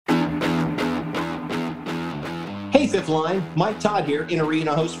fifth line, Mike Todd here,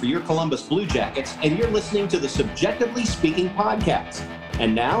 in-arena host for your Columbus Blue Jackets, and you're listening to the Subjectively Speaking podcast.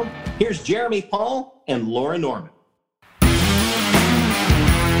 And now, here's Jeremy Paul and Laura Norman.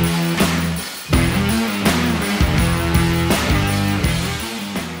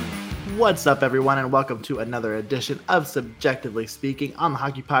 What's up, everyone, and welcome to another edition of Subjectively Speaking on the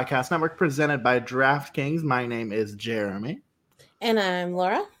Hockey Podcast Network, presented by DraftKings. My name is Jeremy. And I'm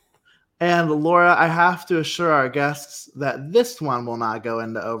Laura. And Laura, I have to assure our guests that this one will not go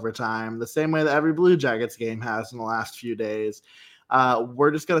into overtime, the same way that every Blue Jackets game has in the last few days.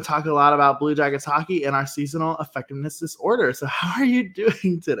 We're just going to talk a lot about Blue Jackets hockey and our seasonal effectiveness disorder. So how are you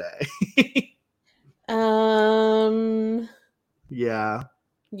doing today?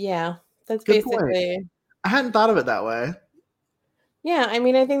 Yeah, that's Good basically point. I hadn't thought of it that way. Yeah, I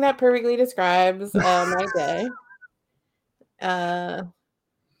mean, I think that perfectly describes my day.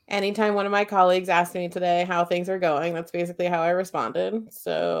 Anytime one of my colleagues asked me today how things are going, that's basically how I responded.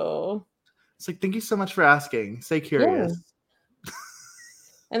 So it's like, thank you so much for asking. Stay curious. Yeah.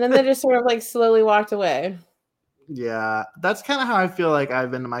 And then they just sort of like slowly walked away. Yeah, that's kind of how I feel like I've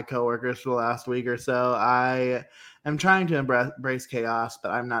been to my coworkers for the last week or so. I am trying to embrace chaos,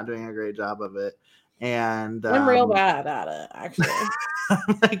 but I'm not doing a great job of it. And I'm real bad at it, actually.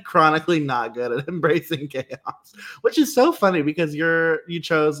 I'm like chronically not good at embracing chaos, which is so funny because you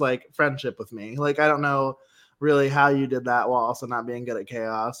chose like friendship with me. Like, I don't know really how you did that while also not being good at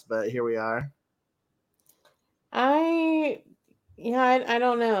chaos, but here we are. I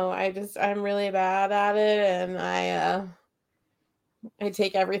don't know. I'm really bad at it, and I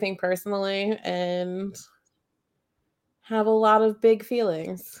take everything personally and have a lot of big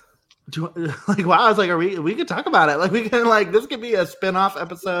feelings. Like, wow, I was like, we could talk about it. Like, we can, like, this could be a spin-off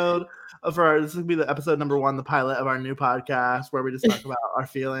episode this would be the episode number 1, the pilot of our new podcast, where we just talk about our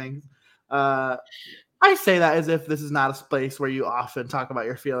feelings. I say that as if this is not a place where you often talk about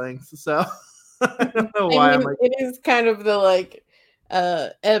your feelings. So I don't know why. It is kind of the like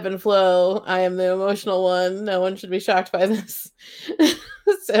ebb and flow. I am the emotional one. No one should be shocked by this.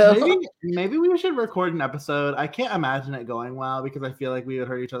 So maybe we should record an episode. I can't imagine it going well because I feel like we would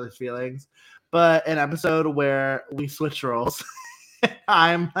hurt each other's feelings. But an episode where we switch roles.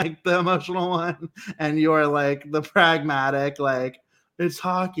 I'm like the emotional one, and you're like the pragmatic, like it's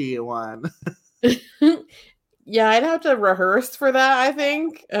hockey one. Yeah, I'd have to rehearse for that, I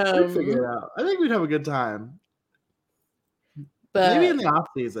think. We'd figure it out. I think we'd have a good time. But maybe in the off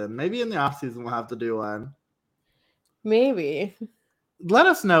season we'll have to do one. Maybe. Let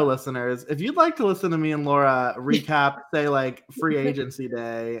us know, listeners, if you'd like to listen to me and Laura recap, say, like, free agency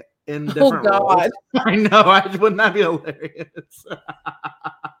day in different roles. I know, wouldn't that be hilarious?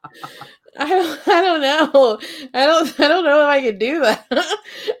 I don't know. I don't know if I could do that.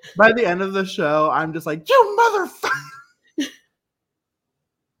 By the end of the show, I'm just like, you motherfucker.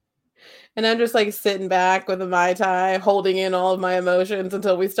 And I'm just like sitting back with a Mai Tai, holding in all of my emotions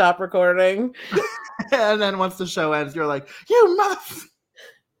until we stop recording. And then once the show ends, you're like, you motherfucker.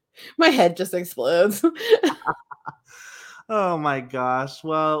 My head just explodes. Oh my gosh.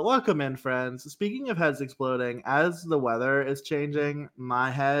 Well, welcome in, friends. Speaking of heads exploding, as the weather is changing,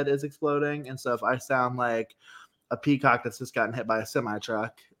 my head is exploding. And so if I sound like a peacock that's just gotten hit by a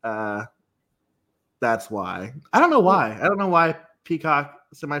semi-truck, that's why. I don't know why peacock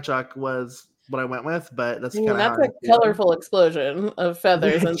semi-truck was what I went with, but that's kind of that's a colorful explosion of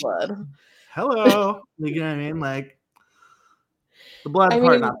feathers and blood. Hello. You know what I mean? Like, the blood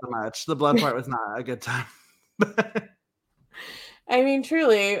part, not so much. The blood part was not a good time. I mean,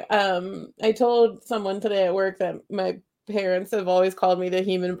 truly, I told someone today at work that my parents have always called me the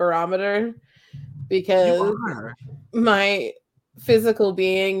human barometer because my physical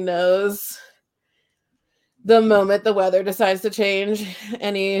being knows the moment the weather decides to change,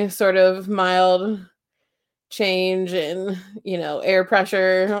 any sort of mild change in, air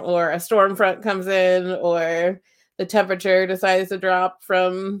pressure, or a storm front comes in, or the temperature decides to drop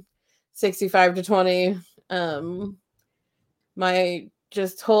from 65 to 20. My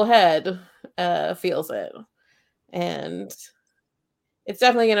just whole head feels it. And it's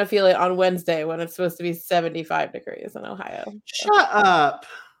definitely going to feel it on Wednesday when it's supposed to be 75 degrees in Ohio. Shut up.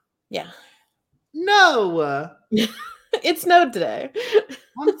 Yeah. No. It snowed today.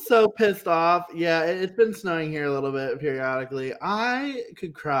 I'm so pissed off. Yeah, it's been snowing here a little bit periodically. I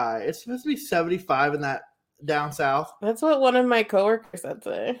could cry. It's supposed to be 75 in that down south. That's what one of my coworkers said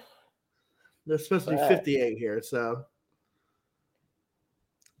today. There's supposed to be 58 here, so.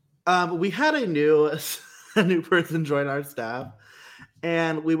 We had a new person join our staff,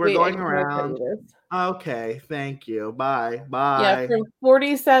 and we were going around. Okay, thank you. Bye. Yeah, from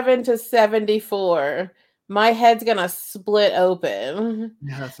 47 to 74. my head's gonna split open.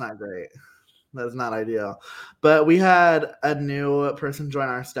 Yeah, that's not great. That's not ideal. But we had a new person join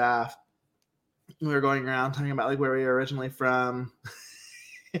our staff. We were going around talking about like where we were originally from.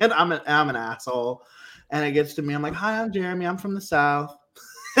 And I'm an asshole. And it gets to me. I'm like, hi, I'm Jeremy. I'm from the South.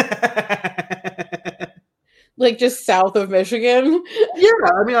 Like just south of Michigan. Yeah,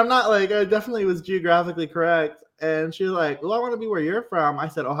 I mean, I'm not like, I definitely was geographically correct. And she was like, well, I want to be where you're from. I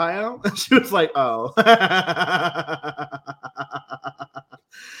said, Ohio. And she was like, oh.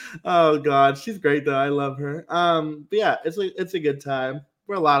 Oh God, she's great though. I love her. But yeah, it's a good time.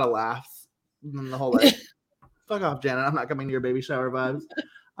 We're a lot of laughs. And the whole like, fuck off, Janet. I'm not coming to your baby shower vibes.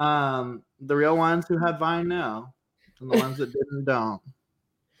 The real ones who had Vine know, and the ones that didn't don't.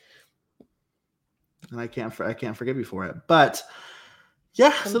 And I can't forgive you for it. But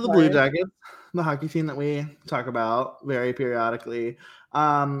yeah, so the Blue Jackets, the hockey team that we talk about very periodically.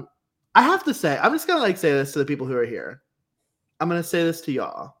 I have to say, I'm just gonna like say this to the people who are here. I'm gonna say this to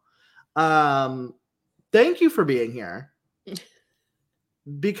y'all. Thank you for being here.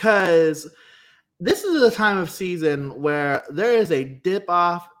 Because this is a time of season where there is a dip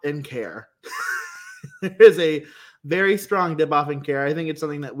off in care. There is a very strong dip off in care. I think it's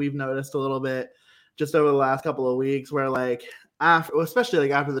something that we've noticed a little bit just over the last couple of weeks where like especially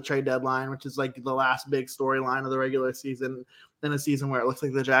like after the trade deadline, which is like the last big storyline of the regular season, in a season where it looks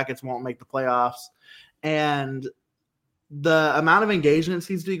like the Jackets won't make the playoffs. And the amount of engagement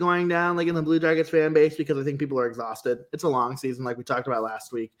seems to be going down like in the Blue Jackets fan base because I think people are exhausted. It's a long season like we talked about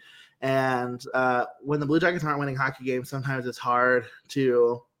last week. And when the Blue Jackets aren't winning hockey games, sometimes it's hard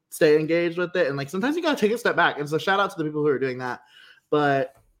to stay engaged with it. And like sometimes you got to take a step back. And so shout out to the people who are doing that.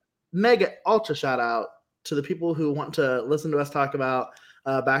 But mega ultra shout out to the people who want to listen to us talk about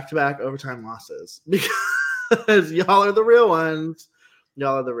back-to-back overtime losses because y'all are the real ones.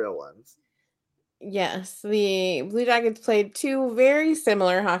 Y'all are the real ones. Yes, the Blue Jackets played two very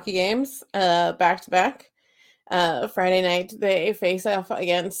similar hockey games back-to-back. Friday night, they face off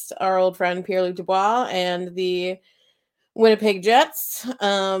against our old friend Pierre-Luc Dubois and the Winnipeg Jets.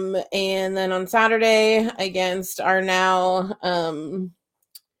 And then on Saturday against our now,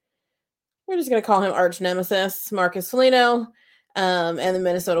 we're just going to call him arch nemesis, Marcus Foligno, and the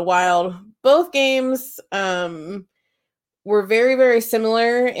Minnesota Wild. Both games were very, very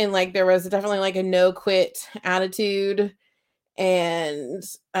similar in like there was definitely like a no quit attitude. And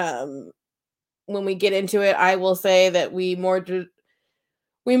when we get into it, I will say that we more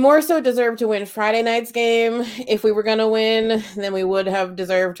so deserve to win Friday night's game if we were going to win than we would have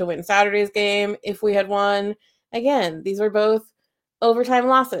deserved to win Saturday's game if we had won. Again, these were both overtime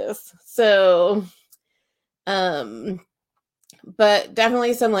losses. So, but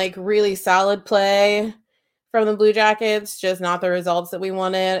definitely some like really solid play from the Blue Jackets, just not the results that we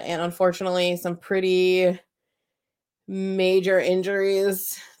wanted. And unfortunately, some pretty major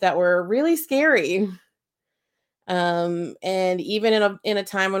injuries that were really scary. And even in a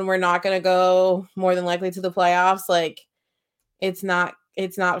time when we're not going to go more than likely to the playoffs, like it's not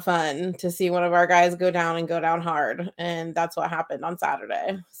fun to see one of our guys go down hard. And that's what happened on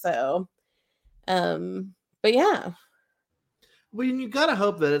Saturday. So, but yeah. Well, you got to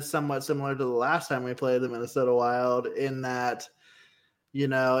hope that it's somewhat similar to the last time we played the Minnesota Wild in that, you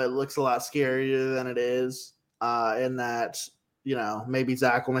know, it looks a lot scarier than it is, in that, you know, maybe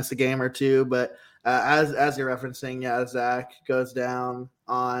Zach will miss a game or two. But as you're referencing, yeah, Zach goes down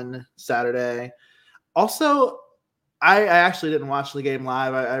on Saturday. Also, I actually didn't watch the game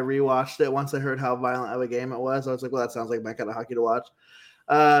live. I rewatched it once I heard how violent of a game it was. I was like, well, that sounds like my kind of hockey to watch.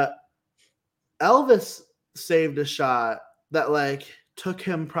 Elvis saved a shot that like took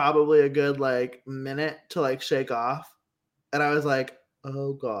him probably a good like minute to like shake off. And I was like,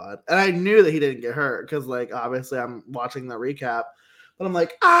 oh God. And I knew that he didn't get hurt because like obviously I'm watching the recap, but I'm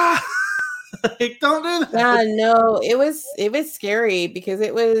like, like, don't do that. Yeah, no, it was scary because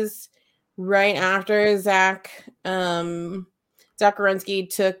it was right after Zach Werenski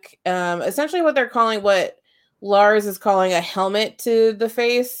took essentially what Lars is calling a helmet to the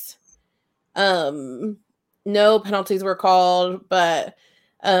face. No penalties were called, but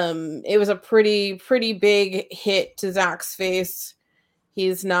it was a pretty big hit to Zach's face.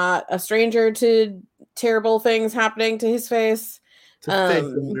 He's not a stranger to terrible things happening to his face.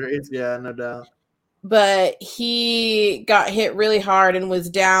 Yeah, no doubt. But he got hit really hard and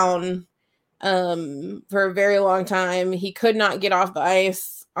was down for a very long time. He could not get off the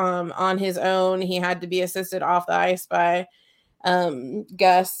ice on his own. He had to be assisted off the ice by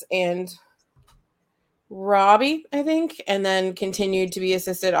Gus and Robbie, I think, and then continued to be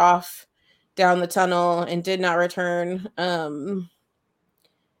assisted off down the tunnel and did not return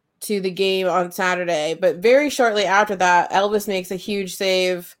to into the game on Saturday. But very shortly after that, Elvis makes a huge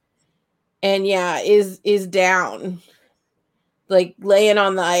save and is down, like laying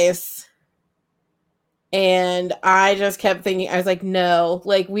on the ice. And I just kept thinking, I was like, no,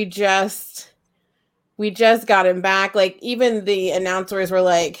 like we just got him back. Like even the announcers were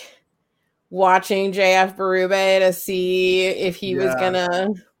like watching JF Berube to see if he was gonna,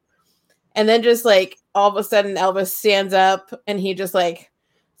 and then just like all of a sudden Elvis stands up and he just like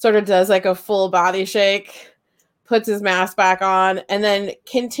sort of does like a full body shake, puts his mask back on, and then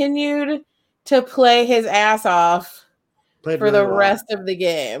continued to play his ass off for the rest of the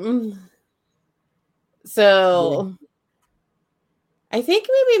game. So I think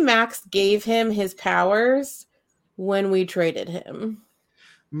maybe Max gave him his powers when we traded him.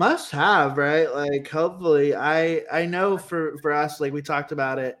 Must have, right? Like, hopefully, I know for us, like we talked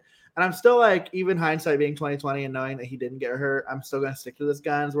about it, and I'm still like, even hindsight being 2020 and knowing that he didn't get hurt, I'm still gonna stick to this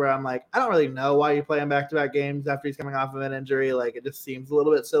guns. Where I'm like, I don't really know why you play him back-to-back games after he's coming off of an injury. Like, it just seems a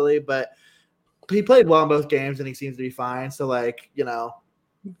little bit silly, but he played well in both games and he seems to be fine. So, like,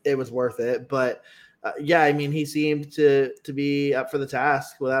 it was worth it. But I mean, he seemed to be up for the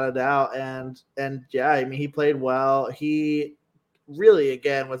task without a doubt, and I mean, he played well. He really,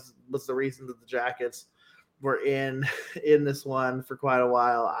 again, was the reason that the Jackets were in this one for quite a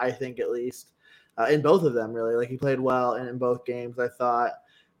while, I think, at least in both of them, really. Like, he played well in both games, I thought,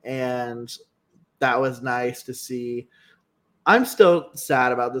 and that was nice to see. I'm still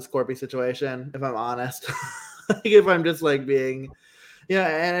sad about this Corpy situation, if I'm honest. Like, if I'm just like being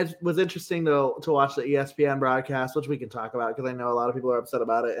and it was interesting to watch the ESPN broadcast, which we can talk about because I know a lot of people are upset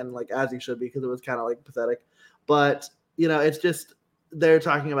about it, and like as you should be, because it was kind of like pathetic. But it's just they're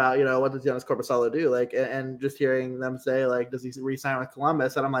talking about what does Jonas Corposalo do, like, and just hearing them say like, does he re-sign with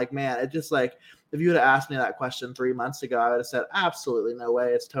Columbus? And I'm like, man, it just like, if you would have asked me that question 3 months ago, I would have said absolutely no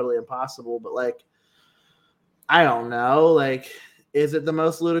way, it's totally impossible. But like, I don't know, like, is it the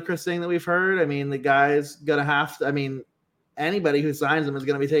most ludicrous thing that we've heard? I mean, the guy's gonna have to. I mean, anybody who signs him is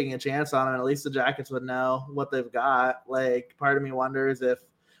going to be taking a chance on him. And at least the Jackets would know what they've got. Like, part of me wonders if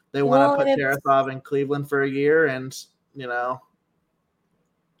they want to put Tarasov in Cleveland for a year and,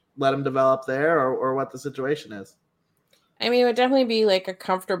 let him develop there, or what the situation is. I mean, it would definitely be like a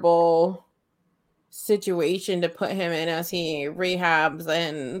comfortable situation to put him in as he rehabs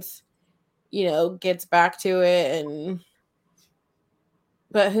and, gets back to it.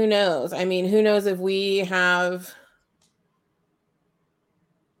 But who knows? I mean, who knows if we have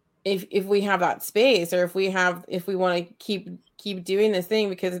if we have that space, or if we want to keep doing this thing,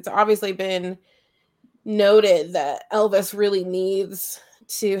 because it's obviously been noted that Elvis really needs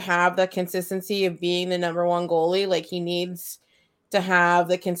to have the consistency of being the number one goalie. Like, he needs to have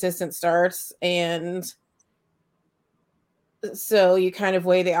the consistent starts, and so you kind of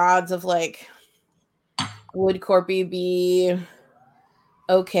weigh the odds of like, would Corpy be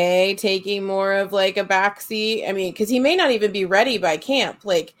okay taking more of like a backseat? I mean, because he may not even be ready by camp.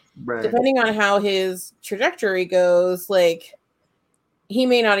 Like, right, depending on how his trajectory goes, like, he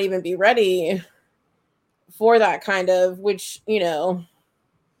may not even be ready for that kind of, which,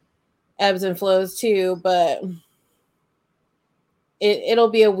 ebbs and flows too. But it'll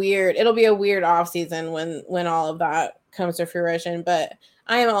be a weird off season when all of that comes to fruition. But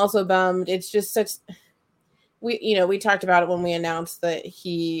I am also bummed. It's just such, we talked about it when we announced that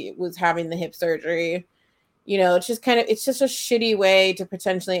he was having the hip surgery. It's just a shitty way to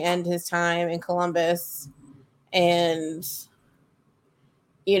potentially end his time in Columbus. And,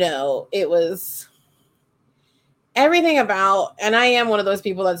 it was everything about, and I am one of those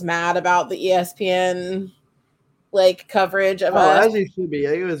people that's mad about the ESPN like coverage of us. As you should be.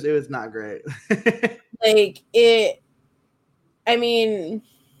 It was not great. Like, I mean,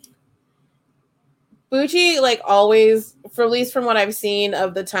 Bucci, like, always, at least from what I've seen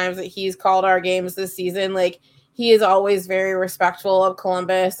of the times that he's called our games this season, like, he is always very respectful of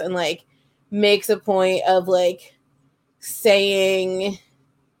Columbus and like makes a point of like saying,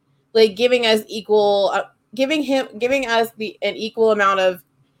 like, giving us an equal amount of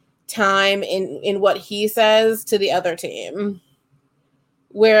time in what he says to the other team.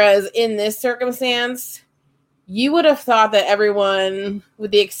 Whereas in this circumstance, you would have thought that everyone,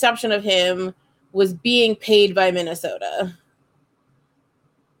 with the exception of him, was being paid by Minnesota.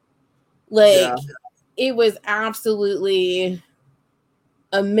 Like, It was absolutely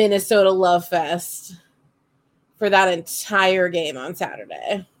a Minnesota love fest for that entire game on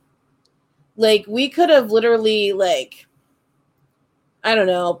Saturday. Like, we could have literally, like, I don't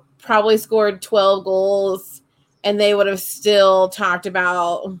know, probably scored 12 goals, and they would have still talked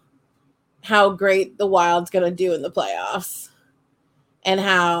about how great the Wild's going to do in the playoffs. and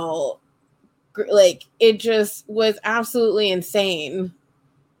how like it just was absolutely insane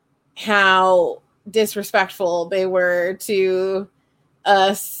how disrespectful they were to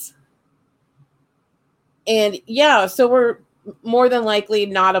us. And yeah, so we're more than likely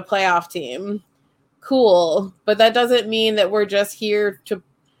not a playoff team. Cool, but that doesn't mean that we're just here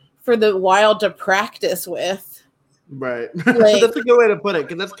for the Wild to practice with. Right. Like, that's a good way to put it,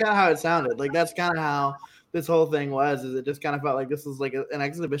 because that's kind of how it sounded. Like, that's kind of how this whole thing was, is it just kind of felt like this was like an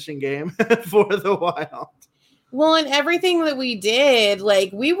exhibition game for the Wild. Well, and everything that we did,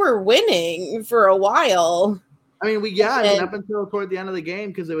 like, we were winning for a while. I mean, up until toward the end of the game,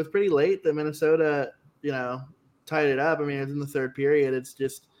 because it was pretty late that Minnesota, tied it up. I mean, it was in the third period. It's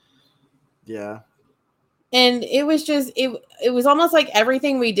just, yeah. And it was just, it was almost like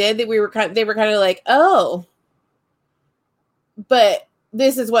everything we did that they were kind of like, oh, but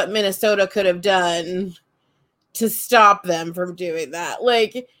this is what Minnesota could have done to stop them from doing that.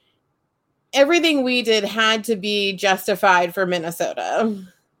 Like, everything we did had to be justified for Minnesota.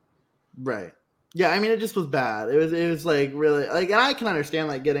 Right. Yeah, I mean, it just was bad. It was like really, like, and I can understand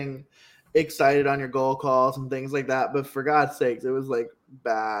like getting excited on your goal calls and things like that, but for God's sakes, it was like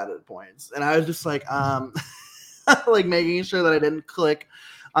bad at points. And I was just like, like making sure that I didn't click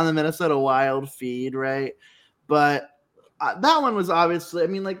on the Minnesota Wild feed, right? But that one was obviously, I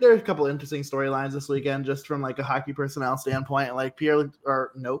mean, like, there's a couple interesting storylines this weekend just from like a hockey personnel standpoint. Like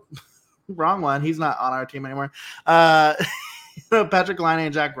nope, wrong one. He's not on our team anymore. Patrick Laine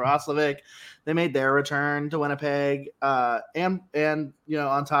and Jack Roslovic, they made their return to Winnipeg. And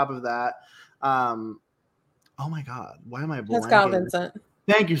on top of that, oh my God, why am I blanking? Pascal Vincent.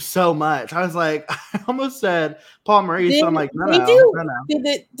 Thank you so much. I was like, I almost said Paul Maurice, so I'm like, no.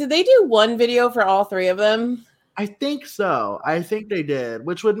 Did they do one video for all three of them? I think so. I think they did,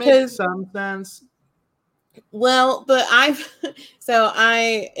 which would make some sense. Well, but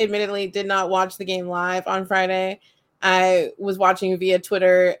I admittedly did not watch the game live on Friday. I was watching via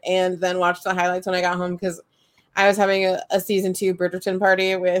Twitter and then watched the highlights when I got home because I was having a season 2 Bridgerton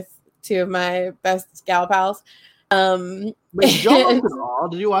party with 2 of my best gal pals. Wait, did you watch it all?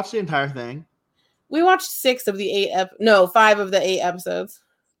 Did you watch the entire thing? We watched 5 of the 8 episodes.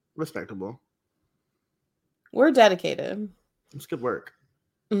 Respectable. We're dedicated. It's good work.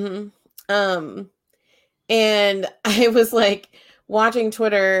 Mm-hmm. And I was like watching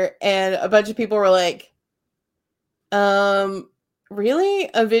Twitter and a bunch of people were like, really?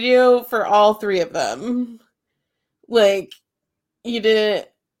 A video for all 3 of them? Like, you didn't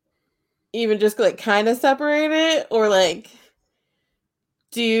even just like kind of separate it, or like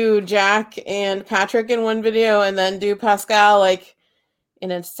do Jack and Patrick in one video and then do Pascal like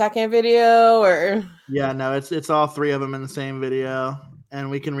in a second video? Or yeah, no, it's all 3 of them in the same video,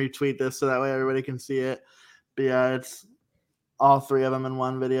 and we can retweet this so that way everybody can see it. But yeah, it's all 3 of them in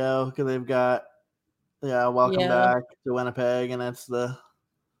one video because they've got welcome back to Winnipeg, and it's the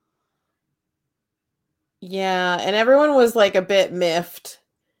and everyone was like a bit miffed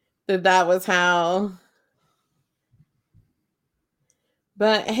that was how.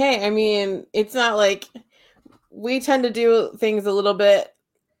 But hey, I mean, it's not like we tend to do things a little bit,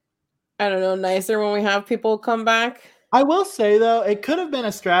 I don't know, nicer when we have people come back. I will say, though, it could have been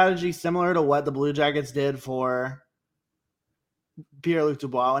a strategy similar to what the Blue Jackets did for Pierre-Luc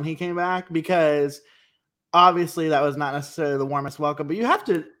Dubois when he came back, because obviously that was not necessarily the warmest welcome. But you have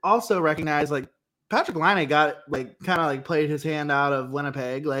to also recognize, like, Patrick Laine got, like, kind of, like, played his hand out of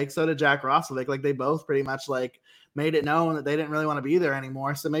Winnipeg. Like, so did Jack Roslovic. Like, they both pretty much, like, made it known that they didn't really want to be there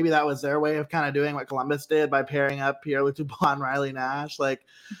anymore. So maybe that was their way of kind of doing what Columbus did by pairing up Pierre-Luc Dubois and Riley Nash. Like,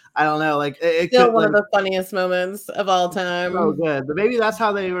 I don't know. Like, it still could, one like, of the funniest moments of all time. So good. But maybe that's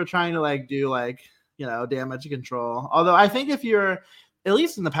how they were trying to, like, do, like, damage control. Although I think if you're, at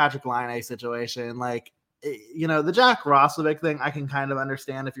least in the Patrick Laine situation, like, the Jack Roslovic thing, I can kind of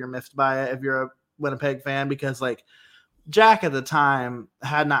understand if you're miffed by it, if you're a Winnipeg fan, because, like, Jack at the time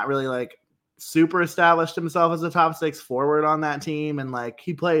had not really, like, super established himself as a top 6 forward on that team, and, like,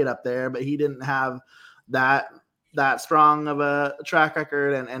 he played up there, but he didn't have that strong of a track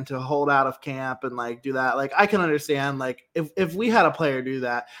record and to hold out of camp and, like, do that. Like, I can understand, like, if we had a player do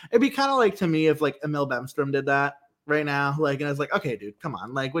that, it'd be kind of like, to me, if, like, Emil Bemstrom did that right now, like, and it's like, okay, dude, come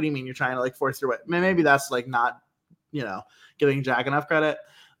on, like, what do you mean you're trying to, like, force your way? Maybe that's, like, not giving Jack enough credit,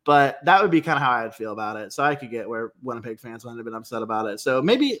 but that would be kind of how I'd feel about it. So I could get where Winnipeg fans wouldn't have been upset about it. So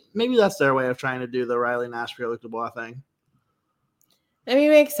maybe that's their way of trying to do the Riley Nash Pierre-Luc Dubois thing. I mean,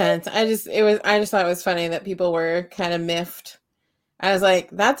 it makes sense. I just thought it was funny that people were kind of miffed. I was like,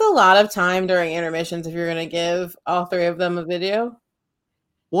 that's a lot of time during intermissions if you're going to give all 3 of them a video.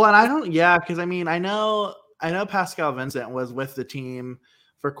 Well, and because I mean, I know I know Pascal Vincent was with the team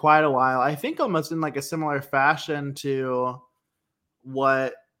for quite a while. I think almost in like a similar fashion to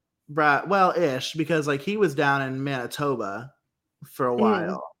what Brad, ish, because like he was down in Manitoba for a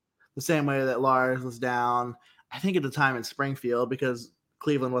while, the same way that Lars was down, I think at the time in Springfield, because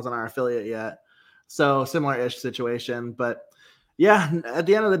Cleveland wasn't our affiliate yet. So similar-ish situation. But yeah, at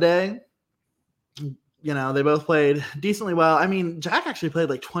the end of the day, they both played decently well. I mean, Jack actually played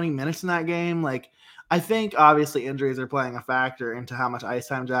like 20 minutes in that game. Like, I think obviously injuries are playing a factor into how much ice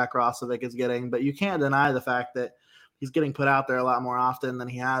time Jack Roslovic is getting, but you can't deny the fact that he's getting put out there a lot more often than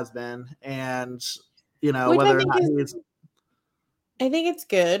he has been. And, Which whether or not he's... I think it's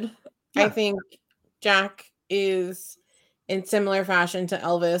good. Yeah. I think Jack is in similar fashion to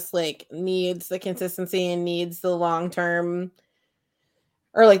Elvis, like needs the consistency and needs the long-term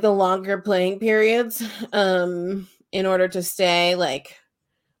or like the longer playing periods in order to stay like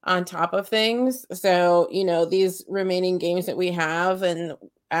on top of things. So, these remaining games that we have, and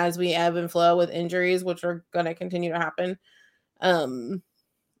as we ebb and flow with injuries, which are going to continue to happen,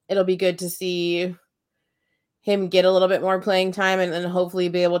 it'll be good to see him get a little bit more playing time and then hopefully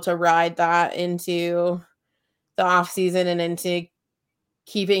be able to ride that into the off season and into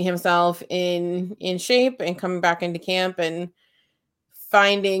keeping himself in shape and coming back into camp and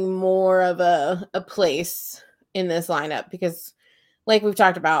finding more of a place in this lineup, because like we've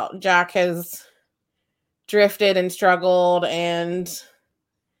talked about, Jack has drifted and struggled and,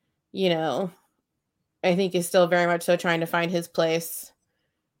 I think is still very much so trying to find his place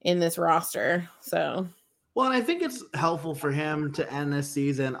in this roster. So, well, and I think it's helpful for him to end this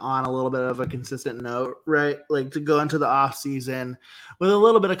season on a little bit of a consistent note, right? Like to go into the off season with a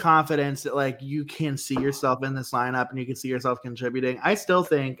little bit of confidence that like you can see yourself in this lineup and you can see yourself contributing. I still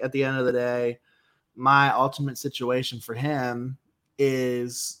think at the end of the day, my ultimate situation for him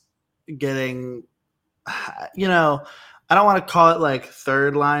is getting, I don't want to call it like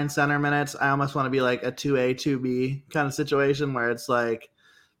third line center minutes. I almost want to be like a 2A, 2B kind of situation where it's like,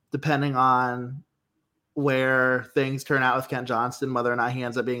 depending on where things turn out with Kent Johnston, whether or not he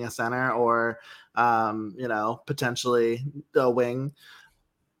ends up being a center or, potentially a wing,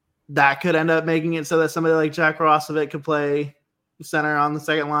 that could end up making it so that somebody like Jack Roslovic could play center on the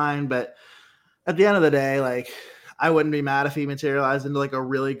second line. But at the end of the day, like, I wouldn't be mad if he materialized into like a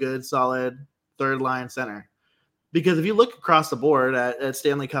really good, solid third line center. Because if you look across the board at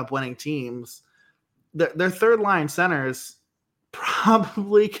Stanley Cup winning teams, their third line centers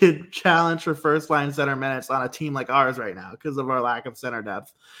probably could challenge for first line center minutes on a team like ours right now because of our lack of center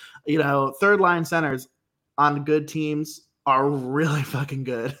depth. Third line centers on good teams are really fucking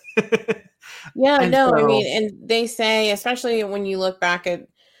good. Yeah, I mean, and they say, especially when you look back at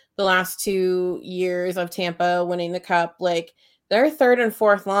the last 2 years of Tampa winning the cup, like their third and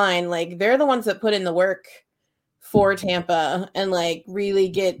fourth line, like they're the ones that put in the work for Tampa and like really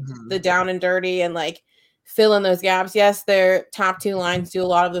get the down and dirty and like fill in those gaps. Yes, their top two lines do a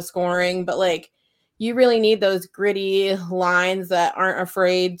lot of the scoring, but like you really need those gritty lines that aren't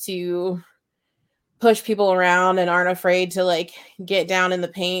afraid to push people around and aren't afraid to like get down in the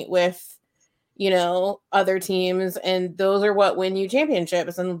paint with, other teams. And those are what win you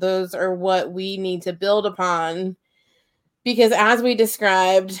championships. And those are what we need to build upon. Because as we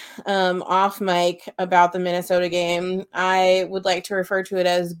described off mic about the Minnesota game, I would like to refer to it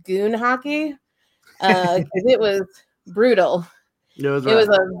as goon hockey. Because it was brutal. It was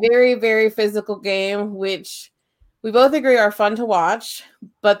a very, very physical game, which we both agree are fun to watch.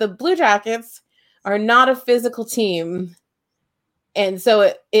 But the Blue Jackets are not a physical team. And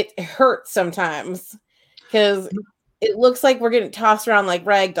so it hurts sometimes because it looks like we're getting tossed around like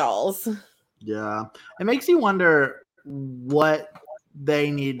rag dolls. Yeah. It makes you wonder what they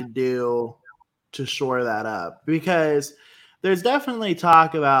need to do to shore that up, because there's definitely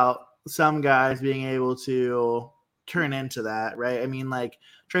talk about some guys being able to turn into that, right? I mean, like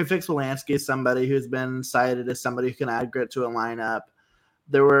Trey Fix-Wolansky is somebody who's been cited as somebody who can add grit to a lineup.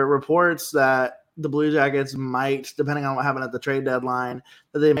 There were reports that the Blue Jackets might, depending on what happened at the trade deadline,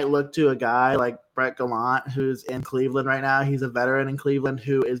 that they might look to a guy like Brett Gallant, who's in Cleveland right now. He's a veteran in Cleveland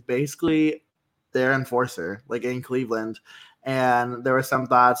who is basically their enforcer, like in Cleveland. And there were some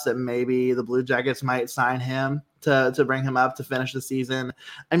thoughts that maybe the Blue Jackets might sign him to bring him up to finish the season.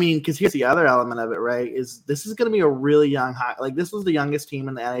 I mean, because here's the other element of it, right? Is this is going to be a really young like this was the youngest team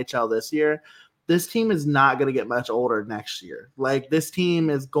in the NHL this year. This team is not going to get much older next year. Like this team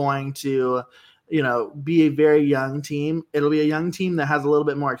is going to, be a very young team. It'll be a young team that has a little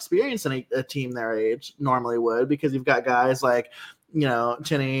bit more experience than a team their age normally would, because you've got guys like,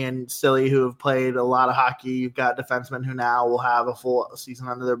 Chinny and Silly who have played a lot of hockey. You've got defensemen who now will have a full season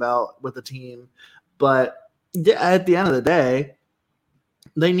under their belt with the team. But at the end of the day,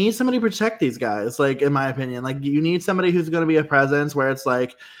 they need somebody to protect these guys. Like, in my opinion, like you need somebody who's going to be a presence where it's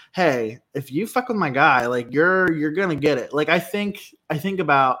like, hey, if you fuck with my guy, like you're going to get it. Like, I think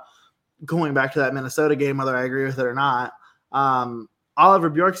about going back to that Minnesota game, whether I agree with it or not. Oliver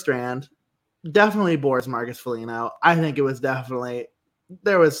Bjorkstrand definitely boards Marcus Foligno. I think it was definitely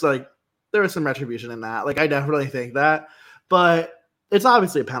there was some retribution in that. Like, I definitely think that, but it's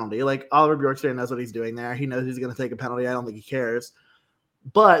obviously a penalty. Like, Oliver Bjorkstrand knows what he's doing there. He knows he's going to take a penalty. I don't think he cares.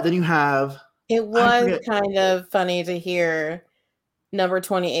 But then you have. It was kind of funny to hear number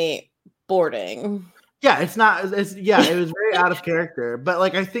 28 boarding. Yeah, it was very out of character. But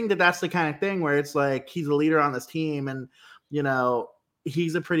like, I think that's the kind of thing where it's like he's a leader on this team, and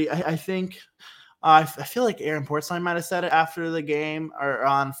he's a pretty. I think. I feel like Aaron Portzline might have said it after the game or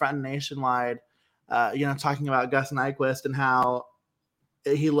on Front and Nationwide, talking about Gus Nyquist and how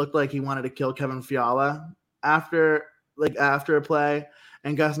he looked like he wanted to kill Kevin Fiala after a play.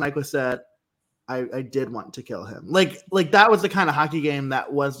 And Gus Nyquist said, I did want to kill him. Like that was the kind of hockey game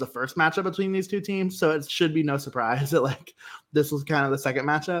that was the first matchup between these two teams. So it should be no surprise that like this was kind of the second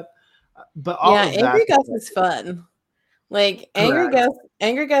matchup. But Angry Gus is fun. Like Angry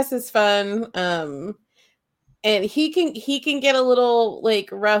Gus is fun. And he can get a little like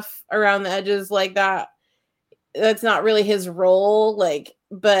rough around the edges like that. That's not really his role, like,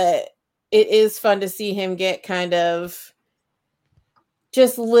 but it is fun to see him get kind of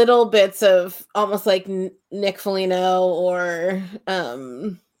just little bits of almost like Nick Foligno or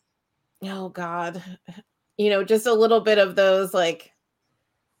oh God, just a little bit of those like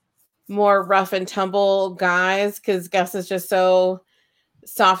more rough and tumble guys, because Gus is just so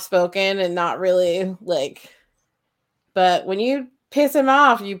soft spoken and not really like, but when you piss him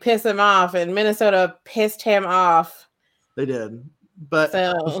off, you piss him off, and Minnesota pissed him off. They did. But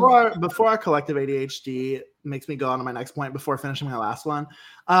before our collective ADHD makes me go on to my next point before finishing my last one,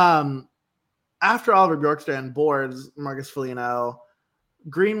 after Oliver Bjorkstrand boards Marcus Foligno,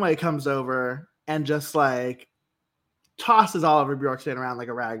 Greenway comes over and just like tosses Oliver Bjorkstrand around like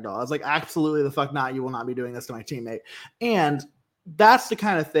a rag doll. I was like, absolutely the fuck not. You will not be doing this to my teammate. And that's the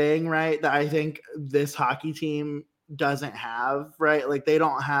kind of thing, right, that I think this hockey team doesn't have, right? Like they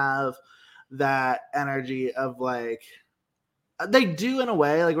don't have that energy of like, they do in a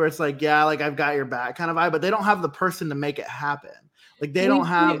way, like where it's like, yeah, like I've got your back kind of vibe, but they don't have the person to make it happen. Like they don't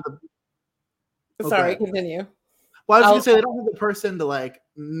have the. Sorry, continue. Well, I was gonna say they don't have the person to like.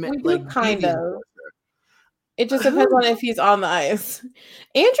 Kind of. It just depends on if he's on the ice.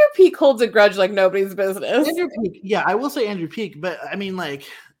 Andrew Peak holds a grudge like nobody's business. Andrew Peak, yeah, I will say Andrew Peak, but I mean, like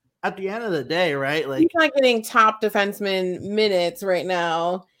at the end of the day, right? Like he's not getting top defenseman minutes right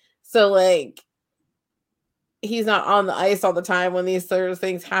now, so like. He's not on the ice all the time when these sort of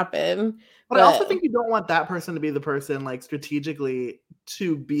things happen. But I also think you don't want that person to be the person like strategically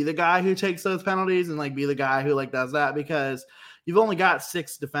to be the guy who takes those penalties and like be the guy who like does that, because you've only got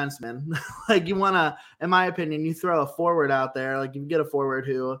 6 defensemen. Like you want to, in my opinion, you throw a forward out there, like you get a forward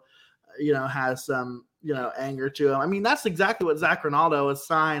who, has some, anger to him. I mean, that's exactly what Zach Rinaldo was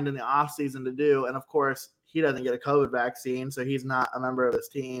signed in the offseason to do. And of course, he doesn't get a COVID vaccine, so he's not a member of this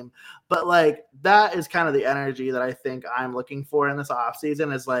team. But like that is kind of the energy that I think I'm looking for in this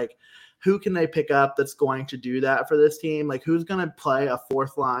offseason is like, who can they pick up that's going to do that for this team? Like who's going to play a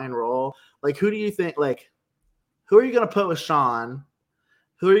 4th line role? Like who do you think, like who are you going to put with Sean?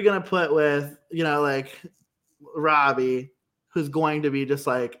 Who are you going to put with, like Robbie, who's going to be just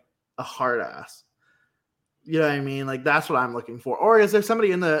like a hard ass? You know what I mean? Like that's what I'm looking for. Or is there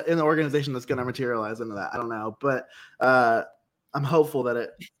somebody in the organization that's going to materialize into that? I don't know, but I'm hopeful that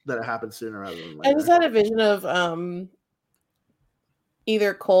it happens sooner rather than later. I just had a vision of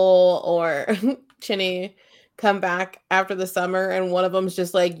either Cole or Chinny come back after the summer, and one of them's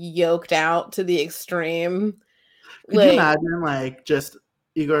just like yoked out to the extreme. Could you imagine like just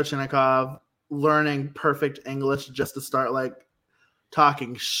Igor Chinnikov learning perfect English just to start like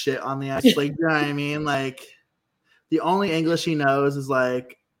talking shit on the ice? Like, you know what I mean? Like the only English he knows is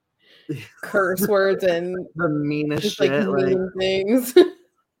like curse words and the meanest just, shit. Like mean things.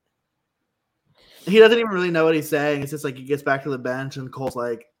 He doesn't even really know what he's saying. It's just like he gets back to the bench and Cole's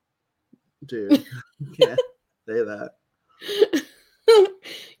like, dude, you can't say that.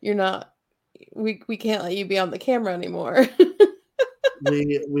 You're not, we can't let you be on the camera anymore.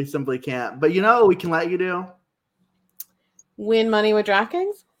 we simply can't. But what we can let you do? Win money with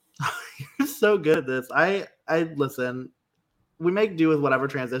DraftKings? You're so good at this. I listen. we make do with whatever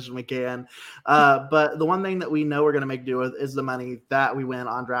transition we can. But the one thing that we know we're going to make do with is the money that we win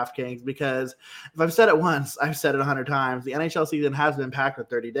on DraftKings, because if I've said it once, I've said it 100 times. The NHL season has been packed with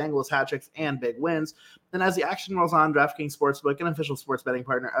 30 dangles, hat tricks, and big wins. And as the action rolls on, DraftKings Sportsbook, an official sports betting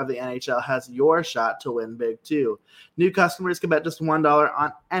partner of the NHL, has your shot to win big too. New customers can bet just $1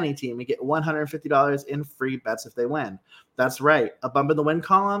 on any team and get $150 in free bets if they win. That's right. A bump in the win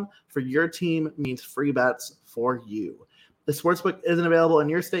column for your team means free bets for you. The sportsbook isn't available in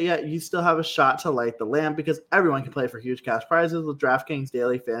your state yet. You still have a shot to light the lamp, because everyone can play for huge cash prizes with DraftKings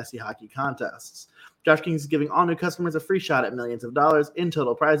daily fantasy hockey contests. DraftKings is giving all new customers a free shot at millions of dollars in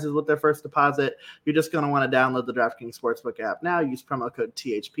total prizes with their first deposit. You're just going to want to download the DraftKings Sportsbook app now. Use promo code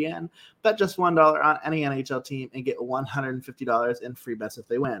THPN. Bet just $1 on any NHL team and get $150 in free bets if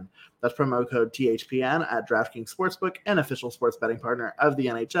they win. That's promo code THPN at DraftKings Sportsbook, an official sports betting partner of the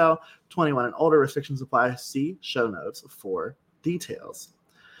NHL. 21 and older. Restrictions apply. See show notes for details.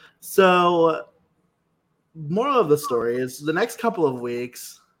 So, moral of the story is the next couple of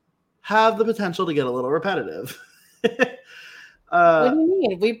weeks have the potential to get a little repetitive. What do you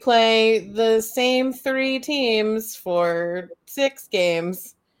mean? We play the same 3 teams for 6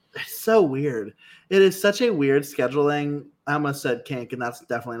 games. It's so weird. It is such a weird scheduling. I almost said kink, and that's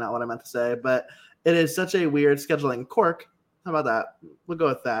definitely not what I meant to say, but it is such a weird scheduling quirk. How about that? We'll go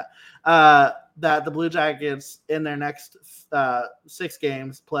with that. That the Blue Jackets in their next 6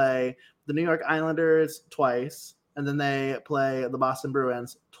 games play the New York Islanders twice, and then they play the Boston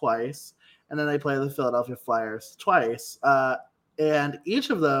Bruins twice, and then they play the Philadelphia Flyers twice. And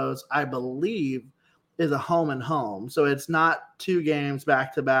each of those, I believe, is a home and home. So it's not 2 games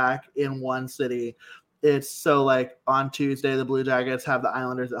back to back in one city. It's so like on Tuesday, the Blue Jackets have the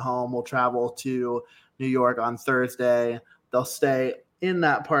Islanders at home. We'll travel to New York on Thursday. They'll stay in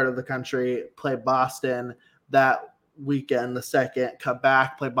that part of the country, play Boston that weekend, the 2nd, come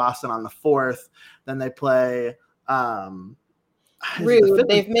back, play Boston on the 4th. Then they play rude.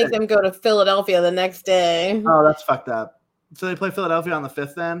 They make them go to Philadelphia the next day. Oh, that's fucked up. So they play Philadelphia on the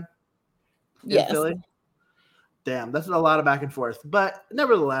 5th then? Yes. Philly? Damn, that's a lot of back and forth. But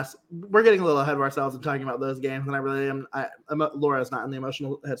nevertheless, we're getting a little ahead of ourselves and talking about those games. And I really am. Laura's not in the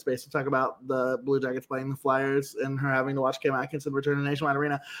emotional headspace to talk about the Blue Jackets playing the Flyers and her having to watch Cam Atkinson return to Nationwide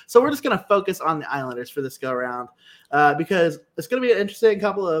Arena. So we're just going to focus on the Islanders for this go-around because it's going to be an interesting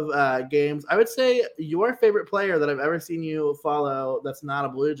couple of games. I would say your favorite player that I've ever seen you follow that's not a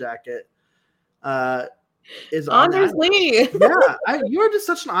Blue Jacket is Anders Lee. Yeah, you're just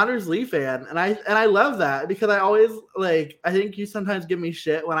such an Anders Lee fan, and I love that because I always I think you sometimes give me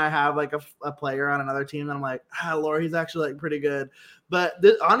shit when I have like a player on another team and I'm like, Laura, he's actually like pretty good, but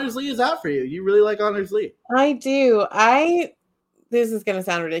Anders Lee is out for you. You really like Anders Lee. I do. This is gonna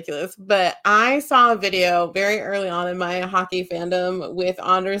sound ridiculous, but I saw a video very early on in my hockey fandom with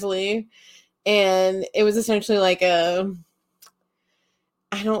Anders Lee, and it was essentially like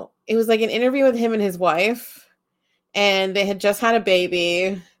it was like an interview with him and his wife, and they had just had a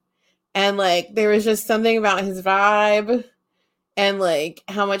baby, and like there was just something about his vibe and like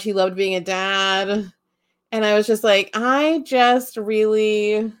how much he loved being a dad. And I was just like, I just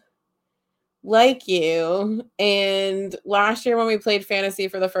really like you. And last year when we played fantasy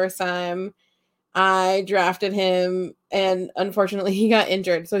for the first time, I drafted him, and unfortunately he got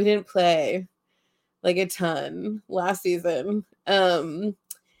injured, so he didn't play like a ton last season.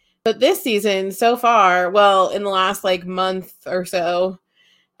 But this season so far, well, in the last like month or so,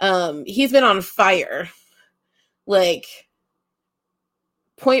 he's been on fire. Like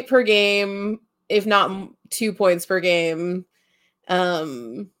point per game, if not 2 points per game.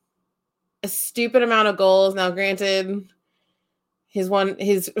 A stupid amount of goals. Now, granted, his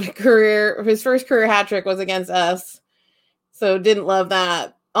first career hat trick was against us, so didn't love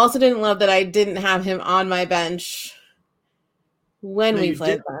that. Also, didn't love that I didn't have him on my bench when we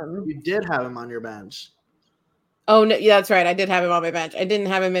played them. You did have him on your bench. Oh no, yeah, that's right. I did have him on my bench. I didn't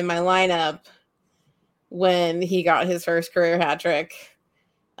have him in my lineup when he got his first career hat trick.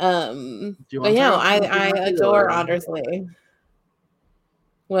 But yeah, I adore Anders Lee.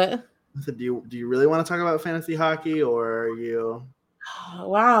 What? I said, do you really want to talk about fantasy hockey, or are you?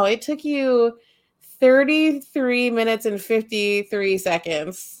 Wow, it took you 33 minutes and 53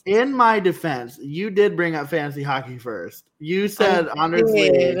 seconds. In my defense, you did bring up fantasy hockey first. You said Anders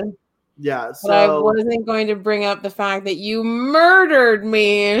Lee. Yeah, so but I wasn't going to bring up the fact that you murdered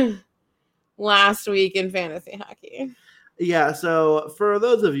me last week in fantasy hockey. Yeah, so for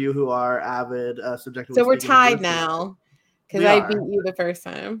those of you who are avid subjectively, so we're tied now because I beat you the first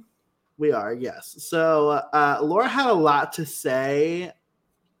time. We are, yes. So Laura had a lot to say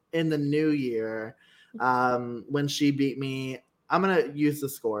in the new year when she beat me I'm going to use the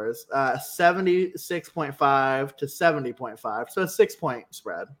scores. 76.5 to 70.5. So a 6-point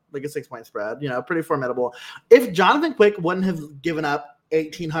spread, like a 6-point spread, pretty formidable. If Jonathan Quick wouldn't have given up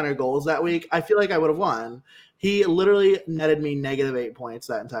 1,800 goals that week, I feel like I would have won. He literally netted me -8 points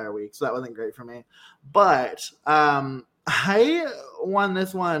that entire week. So that wasn't great for me. But I won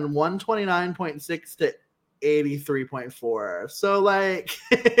this one 129.6 to 83.4. So like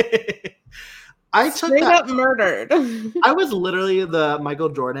I took straight up murdered. I was literally the Michael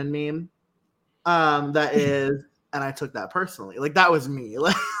Jordan meme. That is, and I took that personally. Like that was me.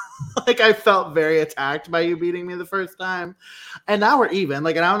 Like I felt very attacked by you beating me the first time. And now we're even.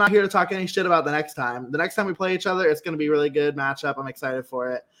 Like, and I'm not here to talk any shit about the next time. The next time we play each other, it's gonna be a really good matchup. I'm excited for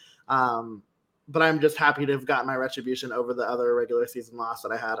it. But I'm just happy to have gotten my retribution over the other regular season loss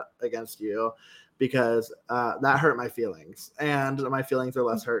that I had against you, because that hurt my feelings, and my feelings are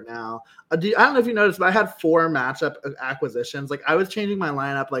less hurt now. I don't know if you noticed, but I had 4 matchup acquisitions. Like I was changing my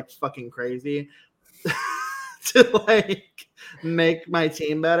lineup like fucking crazy to like make my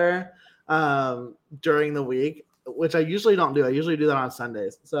team better during the week, which I usually don't do. I usually do that on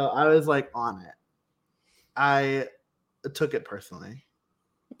Sundays. So I was like on it. I took it personally.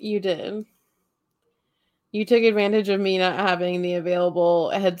 You did. You took advantage of me not having the available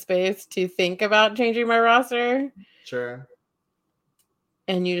headspace to think about changing my roster. Sure.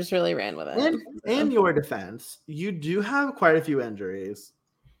 And you just really ran with it. In your defense, you do have quite a few injuries.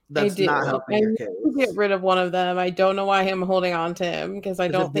 That's not helping your case. I need to get rid of one of them. I don't know why I'm holding on to him, because I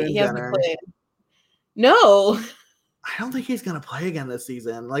don't think he hasn't played. No. I don't think he's going to play again this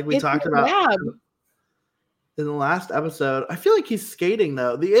season. Like we talked about in the last episode. I feel like he's skating,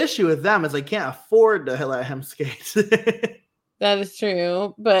 though. The issue with them is they can't afford to let him skate. That is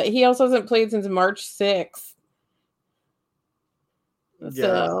true. But he also hasn't played since March 6th. Yeah.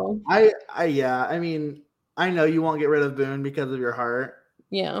 So I mean, I know you won't get rid of Boone because of your heart.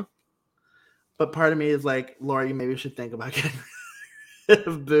 Yeah. But part of me is like, Laura, you maybe should think about getting rid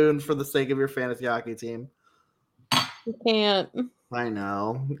of Boone for the sake of your fantasy hockey team. You can't. I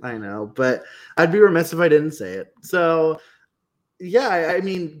know. But I'd be remiss if I didn't say it. So, yeah, I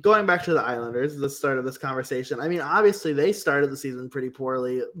mean, going back to the Islanders, the start of this conversation, I mean, obviously they started the season pretty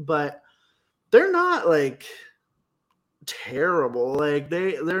poorly, but they're not like terrible. Like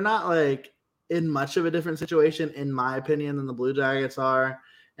they're not like in much of a different situation, in my opinion, than the Blue Jackets are,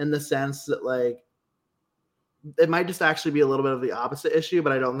 in the sense that like it might just actually be a little bit of the opposite issue,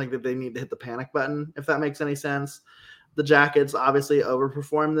 but I don't think that they need to hit the panic button, if that makes any sense. The Jackets obviously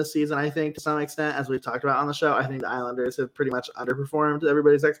overperformed this season, I think, to some extent, as we've talked about on the show. I think the Islanders have pretty much underperformed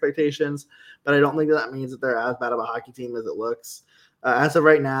everybody's expectations, but I don't think that means that they're as bad of a hockey team as it looks. As of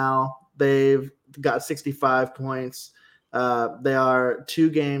right now, they've got 65 points. They are 2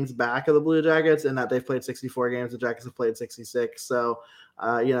 games back of the Blue Jackets in that they've played 64 games. The Jackets have played 66. So,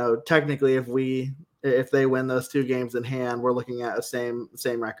 technically, if they win those 2 games in hand, we're looking at a same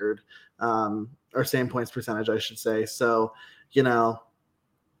record, or same points percentage, I should say. So, and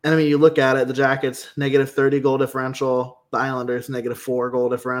I mean, you look at it, the Jackets -30 goal differential, the Islanders -4 goal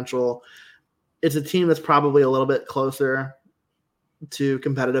differential. It's a team that's probably a little bit closer to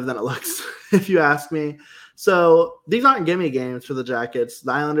competitive than it looks, if you ask me. So these aren't gimme games for the Jackets.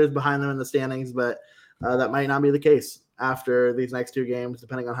 The Islanders behind them in the standings, but that might not be the case after these next 2 games,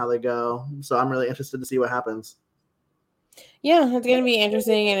 depending on how they go. So I'm really interested to see what happens. Yeah, it's going to be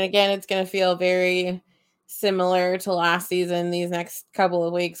interesting. And again, it's going to feel very similar to last season, these next couple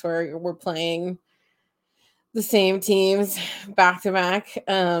of weeks where we're playing the same teams back to back.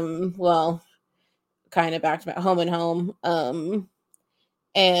 Well, kind of back to back, home and home.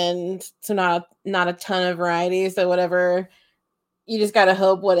 And so not a ton of variety. So whatever, you just got to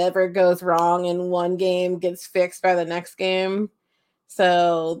hope whatever goes wrong in one game gets fixed by the next game.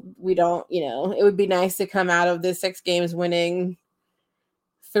 So we don't, it would be nice to come out of the 6 games winning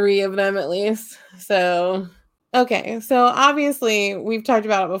 3 of them at least. So, okay. So obviously we've talked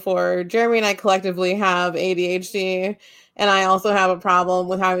about it before. Jeremy and I collectively have ADHD, and I also have a problem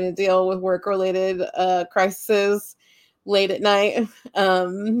with having to deal with work-related crises late at night.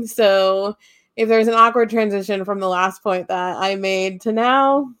 So if there's an awkward transition from the last point that I made to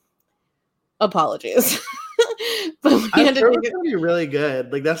now, apologies. But I'm sure it's going to be really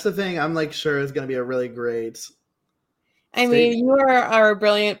good. Like, that's the thing I'm like sure is going to be a really great. I mean, you are a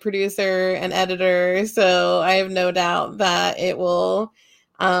brilliant producer and editor, so I have no doubt that it will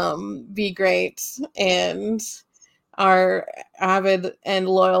be great, and our avid and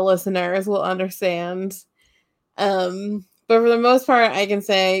loyal listeners will understand. But for the most part, I can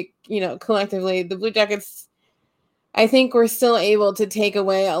say, collectively, the Blue Jackets, I think we're still able to take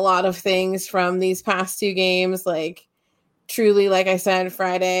away a lot of things from these past 2 games, like truly, like I said,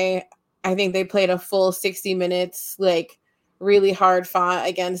 Friday, I think they played a full 60 minutes, like really hard fought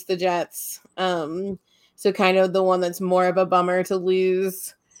against the Jets. So kind of the one that's more of a bummer to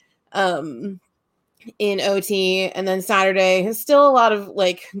lose in OT. And then Saturday is still a lot of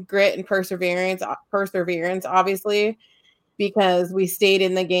like grit and perseverance, obviously, because we stayed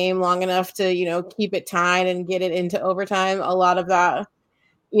in the game long enough to, keep it tied and get it into overtime. A lot of that,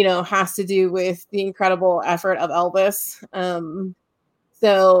 has to do with the incredible effort of Elvis.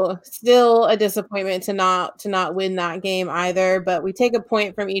 So still a disappointment to not win that game either, but we take a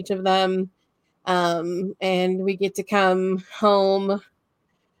point from each of them. And we get to come home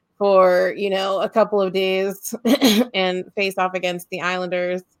for, a couple of days and face off against the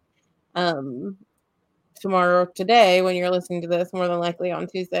Islanders today, when you're listening to this, more than likely on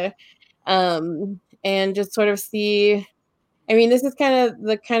Tuesday. And just sort of see, I mean, this is kind of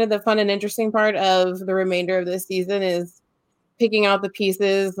the fun and interesting part of the remainder of this season is picking out the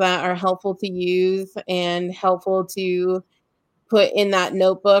pieces that are helpful to use and helpful to put in that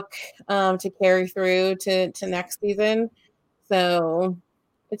notebook to carry through to next season. So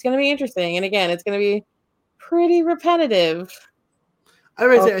it's going to be interesting. And again, it's going to be pretty repetitive.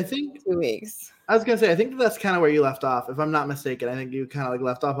 I think 2 weeks. I was going to say, I think that's kind of where you left off. If I'm not mistaken, I think you kind of like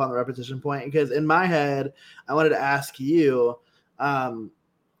left off on the repetition point, because in my head, I wanted to ask you,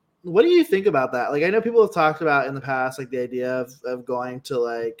 what do you think about that? Like, I know people have talked about in the past, like the idea of going to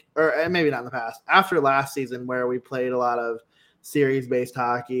like, or maybe not in the past, after last season where we played a lot of series-based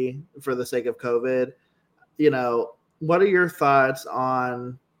hockey for the sake of COVID. What are your thoughts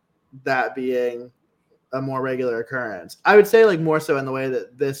on that being a more regular occurrence? I would say like more so in the way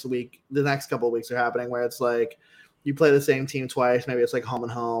that this week, the next couple of weeks are happening, where it's like you play the same team twice, maybe it's like home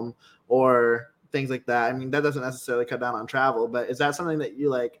and home or things like that. I mean, that doesn't necessarily cut down on travel, but is that something that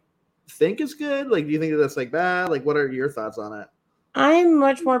you like think is good? Like, do you think that that's like bad? Like, what are your thoughts on it? I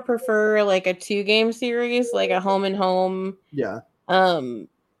much more prefer like a 2-game series, like a home and home. Yeah.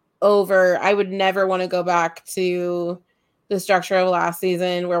 Over, I would never want to go back to the structure of last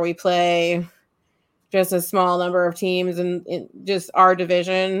season where we play just a small number of teams in just our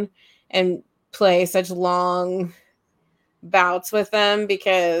division and play such long bouts with them,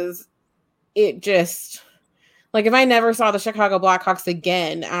 because it just, like, if I never saw the Chicago Blackhawks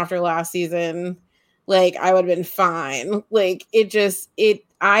again after last season, like, I would have been fine. Like,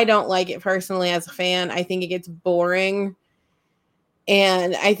 I don't like it personally as a fan. I think it gets boring.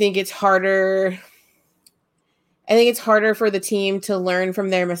 And I think it's harder for the team to learn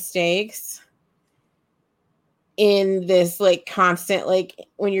from their mistakes in this like constant, like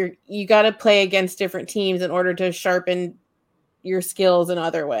when you got to play against different teams in order to sharpen your skills in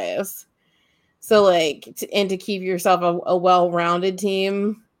other ways. So like, to keep yourself a well-rounded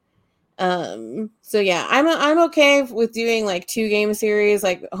team. So yeah, I'm okay with doing like 2-game series,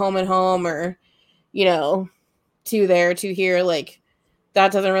 like home and home, or, 2 there, 2 here. Like,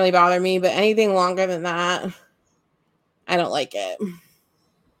 that doesn't really bother me, but anything longer than that, I don't like it.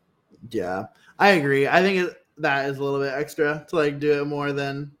 Yeah, I agree. I think that is a little bit extra to like do it more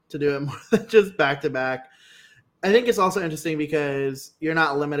than just back to back. I think it's also interesting because you're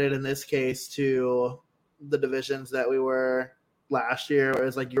not limited in this case to the divisions that we were last year, where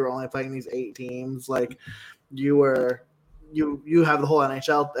it's like you were only playing these 8 teams. Like you have the whole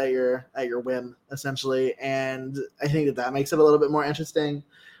NHL at your whim, essentially, and I think that makes it a little bit more interesting.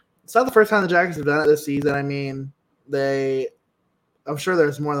 It's not the first time the Jackets have done it this season. I mean, I'm sure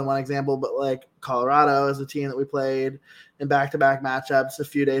there's more than one example, but like Colorado is a team that we played in back-to-back matchups a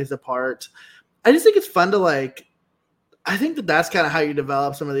few days apart. I just think it's fun to like, I think that's kind of how you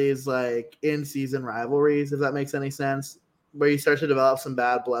develop some of these like in-season rivalries, if that makes any sense, where you start to develop some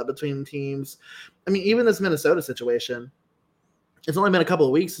bad blood between teams. I mean, even this Minnesota situation, it's only been a couple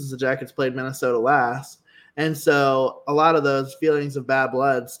of weeks since the Jackets played Minnesota last. And so a lot of those feelings of bad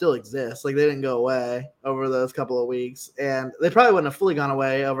blood still exist. Like, they didn't go away over those couple of weeks, and they probably wouldn't have fully gone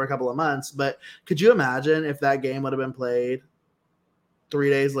away over a couple of months. But could you imagine if that game would have been played 3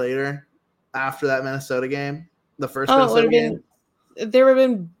 days later after that Minnesota game, the first Minnesota game? There would have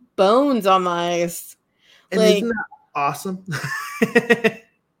been bones on the ice. And like, isn't that awesome?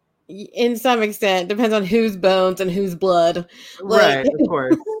 In some extent, depends on whose bones and whose blood. Right, of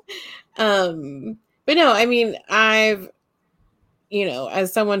course. But no, I mean, I've,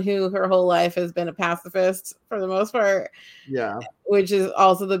 as someone who her whole life has been a pacifist for the most part, yeah, which is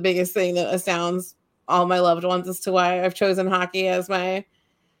also the biggest thing that astounds all my loved ones as to why I've chosen hockey as my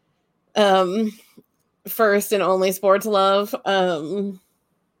first and only sport to love.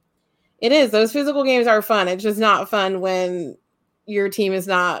 It is. Those physical games are fun. It's just not fun when your team is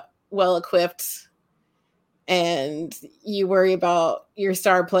not well equipped and you worry about your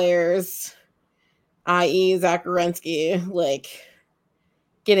star players, i.e. Zach Werenski, like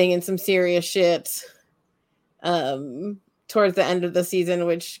getting in some serious shit towards the end of the season,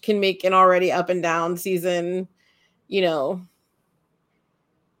 which can make an already up and down season,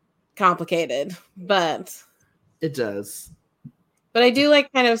 complicated. But it does. But I do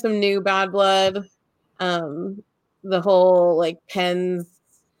like kind of some new bad blood. The whole like Pens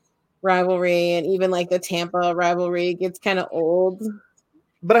rivalry and even like the Tampa rivalry gets kind of old.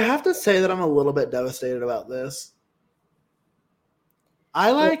 But I have to say that I'm a little bit devastated about this.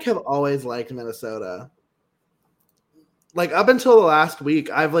 I have always liked Minnesota. Like up until the last week,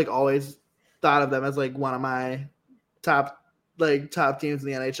 I've like always thought of them as like one of my top teams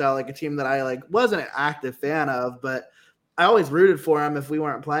in the NHL, like a team that I like wasn't an active fan of, but I always rooted for them if we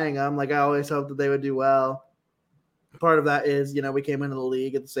weren't playing them. Like I always hoped that they would do well. Part of that is, we came into the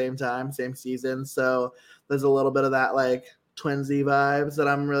league at the same time, same season, so there's a little bit of that like twinsy vibes that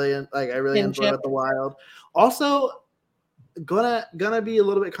I'm really I really enjoy with the Wild. Also, gonna be a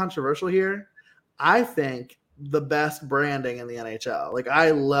little bit controversial here. I think the best branding in the NHL. Like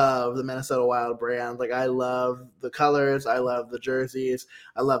I love the Minnesota Wild brand. Like I love the colors. I love the jerseys.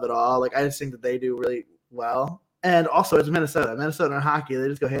 I love it all. Like I just think that they do really well. And also it's Minnesota. Minnesota and hockey, they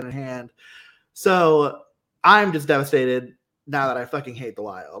just go hand in hand. So I'm just devastated now that I fucking hate the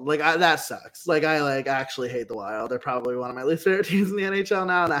Wild. Like that sucks. Like I actually hate the Wild. They're probably one of my least favorite teams in the NHL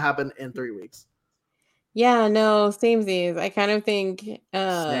now, and that happened in 3 weeks. Yeah, no, samesies. I kind of think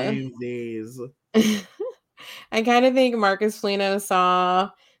samesies. I kind of think Marcus Foligno saw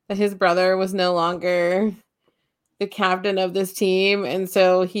that his brother was no longer the captain of this team, and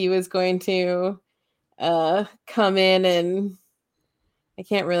so he was going to come in and I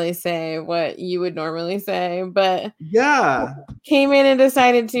can't really say what you would normally say, but yeah, came in and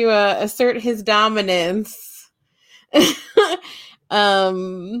decided to assert his dominance.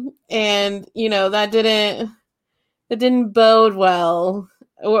 And that didn't bode well.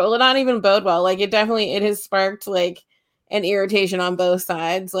 Well, not even bode well. Like it has sparked like an irritation on both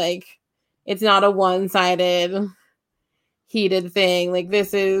sides. Like it's not a one-sided heated thing. Like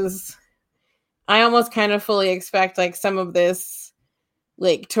I almost kind of fully expect like some of this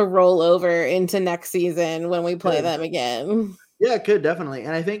like to roll over into next season when we play them again. Yeah, it could definitely.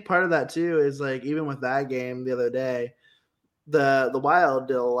 And I think part of that too is like even with that game the other day, the Wild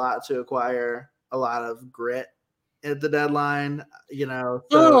did a lot to acquire a lot of grit at the deadline,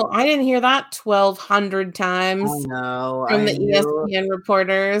 So, I didn't hear that 1,200 times from the ESPN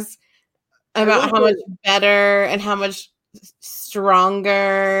reporters about how much better and how much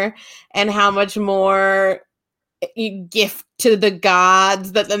stronger and how much more gift to the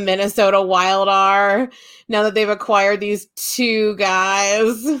gods that the Minnesota Wild are now that they've acquired these 2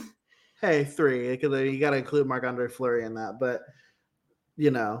 guys. Hey, 3, because you got to include Marc-Andre Fleury in that, but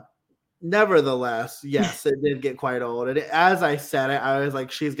nevertheless, yes, it did get quite old. And as I said it, I was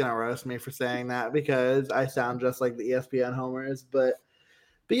like, she's gonna roast me for saying that because I sound just like the ESPN homers. But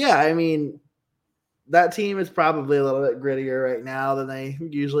yeah, I mean, that team is probably a little bit grittier right now than they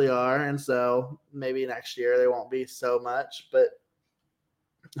usually are, and so maybe next year they won't be so much. But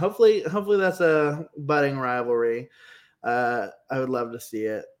hopefully that's a budding rivalry. I would love to see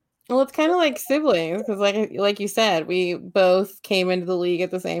it. Well, it's kind of like siblings because, like you said, we both came into the league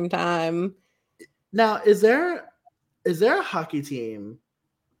at the same time. Now, is there a hockey team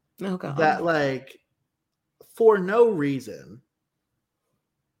that, like, for no reason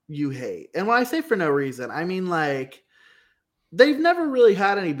you hate? And when I say for no reason, I mean, like, they've never really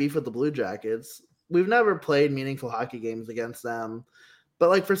had any beef with the Blue Jackets. We've never played meaningful hockey games against them. But,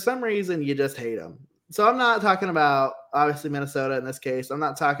 like, for some reason, you just hate them. So I'm not talking about, obviously, Minnesota in this case. I'm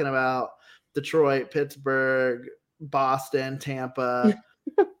not talking about Detroit, Pittsburgh, Boston, Tampa.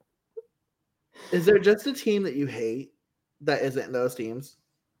 Is there just a team that you hate that isn't those teams?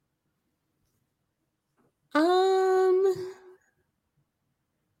 I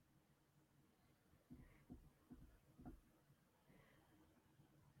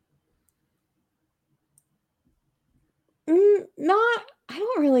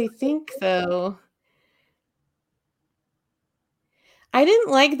don't really think so. I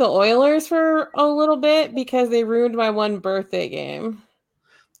didn't like the Oilers for a little bit because they ruined my one birthday game.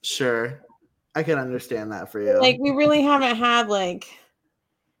 Sure. I can understand that for you. Like, we really haven't had, like,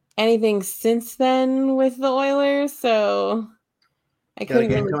 anything since then with the Oilers, so I couldn't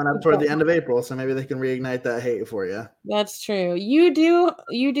really coming up toward the end of April, so maybe they can reignite that hate for you. That's true. You do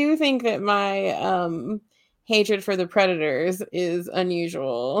think that my hatred for the Predators is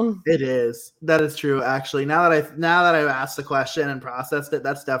unusual. It is. That is true, actually. Now that I've asked the question and processed it,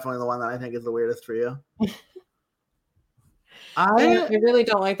 that's definitely the one that I think is the weirdest for you. I really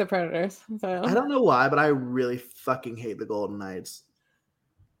don't like the Predators. So I don't know why, but I really fucking hate the Golden Knights.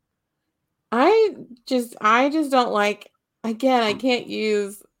 I just don't like. Again, I can't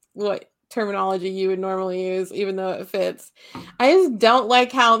use what terminology you would normally use, even though it fits. I just don't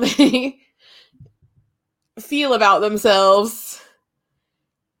like how they feel about themselves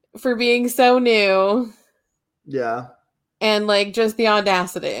for being so new. Yeah. And like just the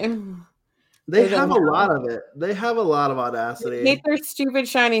audacity. They have a lot of it. They have a lot of audacity. They hate their stupid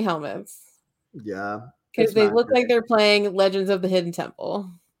shiny helmets. Yeah. Because they look like they're playing Legends of the Hidden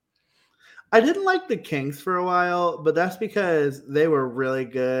Temple. I didn't like the Kings for a while, but that's because they were really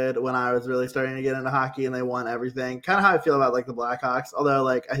good when I was really starting to get into hockey and they won everything. Kind of how I feel about like the Blackhawks, although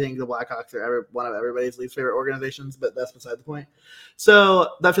like I think the Blackhawks are one of everybody's least favorite organizations, but that's beside the point.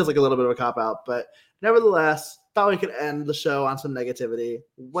 So that feels like a little bit of a cop-out, but nevertheless, thought we could end the show on some negativity.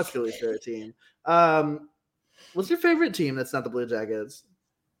 What's your least favorite team? What's your favorite team that's not the Blue Jackets?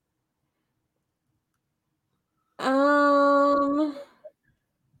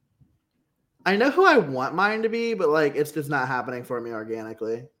 I know who I want mine to be, but like it's just not happening for me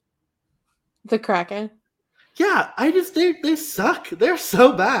organically. The Kraken. Yeah, they suck. They're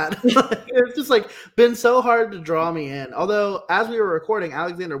so bad. It's just like been so hard to draw me in. Although as we were recording,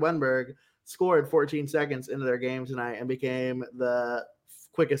 Alexander Wenberg scored 14 seconds into their game tonight and became the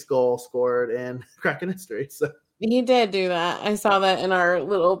quickest goal scored in Kraken history. So he did do that. I saw that in our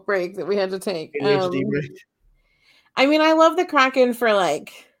little break that we had to take. break. I mean, I love the Kraken for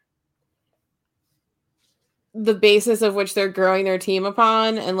like the basis of which they're growing their team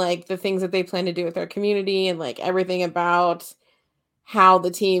upon and like the things that they plan to do with their community and like everything about how the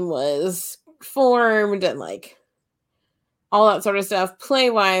team was formed and like all that sort of stuff. Play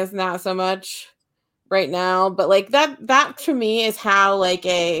wise, not so much right now, but like that to me is how like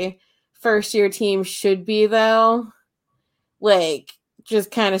a first year team should be, though. Like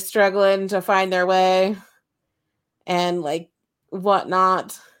just kind of struggling to find their way and like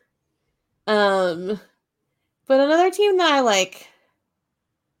whatnot. But another team that I like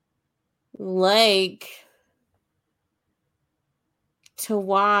to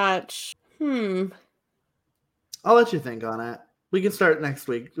watch. I'll let you think on it. We can start next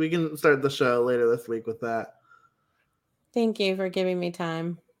week. We can start the show later this week with that. Thank you for giving me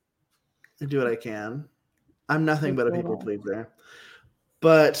time. I do what I can. I'm nothing but a people pleaser.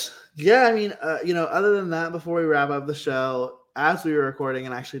 But yeah, I mean, other than that, before we wrap up the show, as we were recording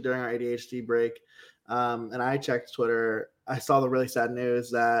and actually during our ADHD break, and I checked Twitter, I saw the really sad news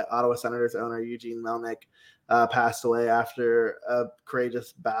that Ottawa Senators owner Eugene Melnyk passed away after a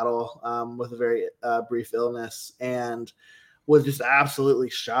courageous battle with a very brief illness, and was just absolutely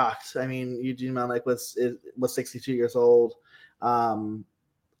shocked. I mean, Eugene Melnyk was 62 years old. Kind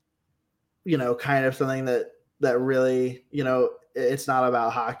of something that really, it's not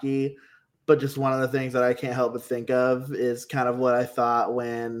about hockey, but just one of the things that I can't help but think of is kind of what I thought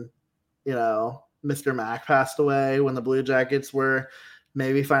when, Mr. Mack passed away, when the Blue Jackets were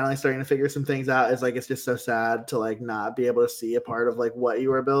maybe finally starting to figure some things out. Is like, it's just so sad to like not be able to see a part of like what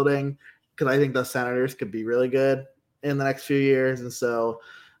you were building. Cause I think the Senators could be really good in the next few years. And so,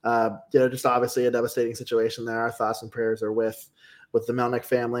 just obviously a devastating situation there. Our thoughts and prayers are with the Melnyk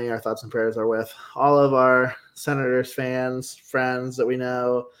family. Our thoughts and prayers are with all of our Senators fans, friends that we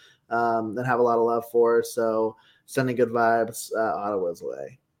know, and have a lot of love for. So sending good vibes Ottawa's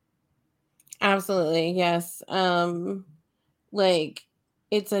way. Absolutely. Yes. Like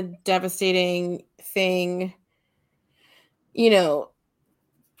it's a devastating thing,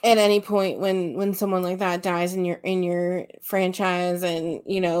 at any point when someone like that dies in your franchise, and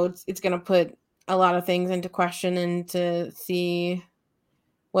it's going to put a lot of things into question and to see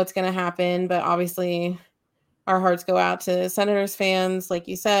what's going to happen. But obviously our hearts go out to Senators fans, like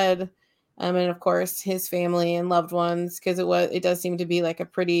you said, and of course his family and loved ones, because it does seem to be like a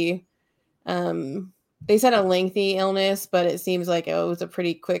pretty they said a lengthy illness, but it seems like it was a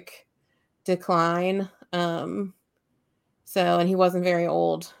pretty quick decline. And he wasn't very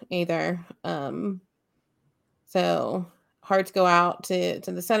old either. So hearts go out to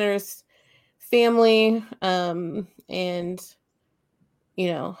the Senators family. And,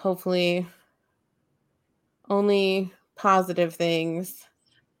 hopefully only positive things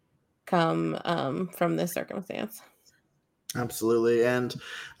come from this circumstance. Absolutely. And,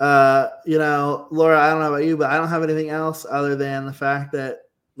 Laura, I don't know about you, but I don't have anything else other than the fact that,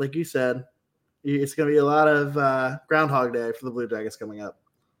 like you said, it's going to be a lot of Groundhog Day for the Blue Jackets coming up.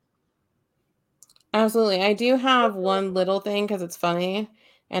 Absolutely. I do have one little thing because it's funny.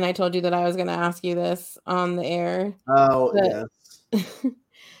 And I told you that I was going to ask you this on the air. Oh, yes.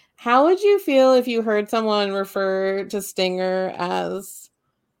 How would you feel if you heard someone refer to Stinger as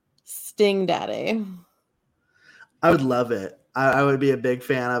Sting Daddy? I would love it. I would be a big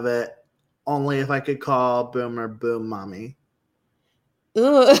fan of it. Only if I could call Boomer Boom Mommy.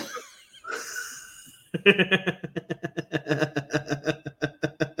 Ooh.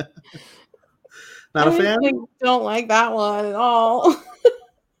 Not a fan? I don't like that one at all.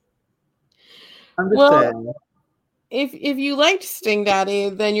 I'm just saying. If you liked Sting Daddy,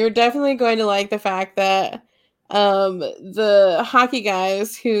 then you're definitely going to like the fact that the hockey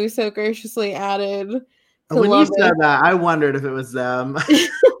guys who so graciously added When Columbus, you said that, I wondered if it was them.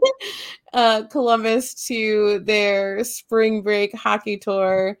 Columbus to their spring break hockey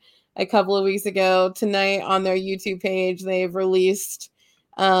tour a couple of weeks ago. Tonight on their YouTube page, they've released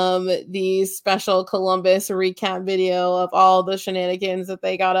the special Columbus recap video of all the shenanigans that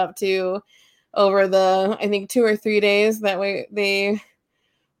they got up to over the, I think, 2 or 3 days that they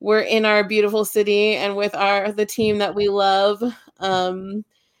were in our beautiful city and with the team that we love.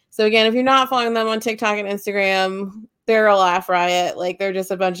 So again, if you're not following them on TikTok and Instagram, they're a laugh riot. Like, they're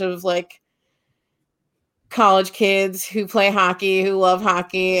just a bunch of like college kids who play hockey, who love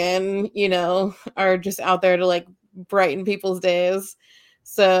hockey, and are just out there to like brighten people's days.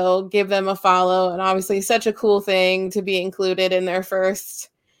 So give them a follow. And obviously such a cool thing to be included in their first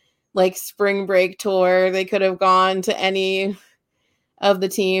like spring break tour. They could have gone to any of the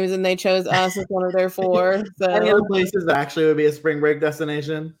teams and they chose us as one of their 4. So any of the places that actually would be a spring break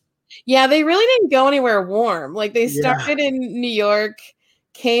destination? Yeah, they really didn't go anywhere warm. Like, they started in New York,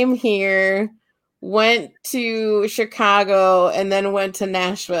 came here, went to Chicago, and then went to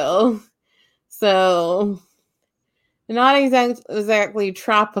Nashville. So not exactly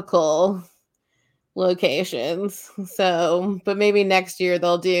tropical locations. So, but maybe next year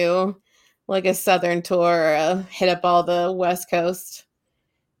they'll do like a southern tour, hit up all the West Coast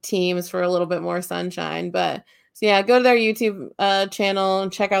teams for a little bit more sunshine. But so yeah, go to their YouTube channel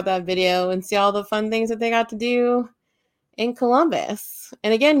and check out that video and see all the fun things that they got to do in Columbus.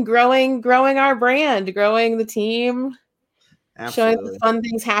 And again, growing our brand, growing the team, showing the fun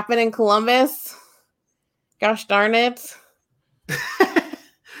things happen in Columbus. Gosh darn it.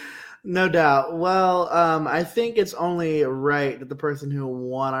 No doubt. Well, I think it's only right that the person who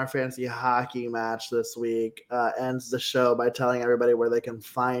won our fantasy hockey match this week ends the show by telling everybody where they can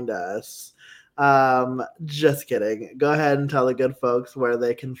find us. Just kidding. Go ahead and tell the good folks where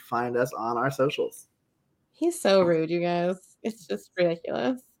they can find us on our socials. He's so rude, you guys. It's just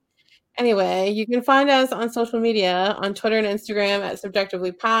ridiculous. Anyway, you can find us on social media on Twitter and Instagram at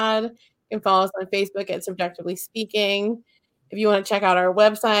SubjectivelyPod. You can follow us on Facebook at Subjectively Speaking. If you want to check out our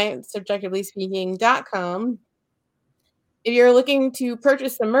website, subjectivelyspeaking.com. If you're looking to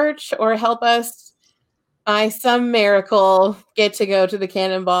purchase some merch or help us by some miracle get to go to the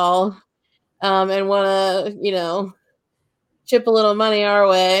Cannonball and want to, chip a little money our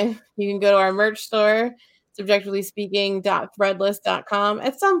way, you can go to our merch store, subjectivelyspeaking.threadless.com.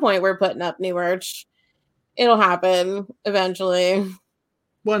 At some point, we're putting up new merch. It'll happen eventually.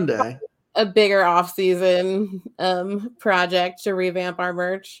 One day. A bigger off-season project to revamp our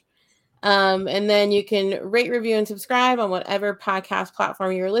merch. And then you can rate, review, and subscribe on whatever podcast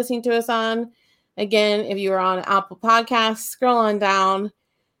platform you're listening to us on. Again, if you are on Apple Podcasts, scroll on down.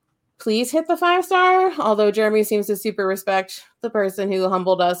 Please hit the 5-star, although Jeremy seems to super respect the person who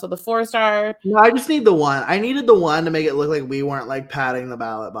humbled us with a 4-star. No, I just need the one. I needed the one to make it look like we weren't like padding the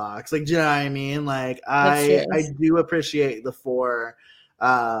ballot box. Like, do you know what I mean? Like, I do appreciate the 4.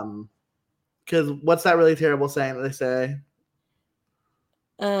 Because what's that really terrible saying that they say?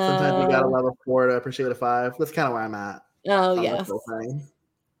 Sometimes you gotta love a 4 to appreciate a 5. That's kind of where I'm at. Oh, yes.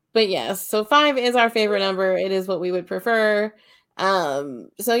 But yes, so 5 is our favorite number. It is what we would prefer.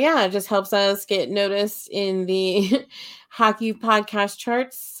 So yeah, it just helps us get noticed in the hockey podcast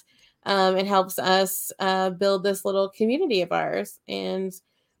charts. It helps us build this little community of ours. And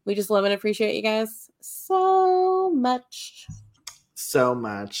we just love and appreciate you guys so much. So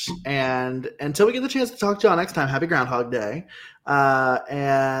much. And until we get the chance to talk to y'all next time, happy Groundhog Day.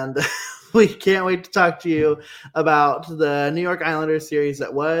 And we can't wait to talk to you about the New York Islanders series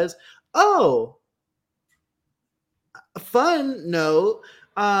that was. Oh, a fun note.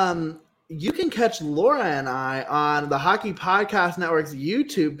 You can catch Laura and I on the Hockey Podcast Network's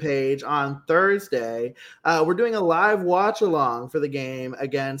YouTube page on Thursday. We're doing a live watch along for the game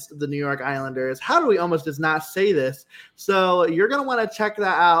against the New York Islanders. How do we almost just not say this? So you're going to want to check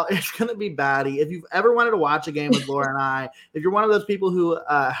that out. It's going to be batty. If you've ever wanted to watch a game with Laura and I, if you're one of those people who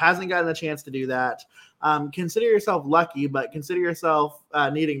hasn't gotten the chance to do that, consider yourself lucky, but consider yourself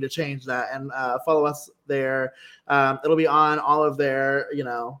needing to change that and follow us there. It'll be on all of their,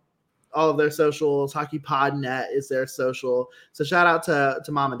 all of their socials. HockeyPodNet is their social. So shout out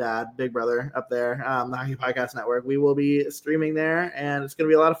to Mom and Dad, Big Brother up there, the Hockey Podcast Network. We will be streaming there, and it's going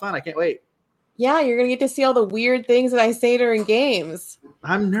to be a lot of fun. I can't wait. Yeah, you're going to get to see all the weird things that I say during games.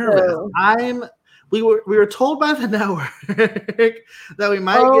 I'm nervous. We were told by the network that we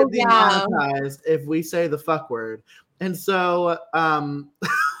might get demonetized if we say the fuck word. And so I'm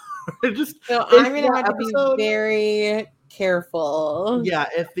going to have to be very careful. Yeah,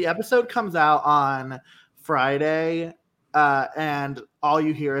 if the episode comes out on Friday and all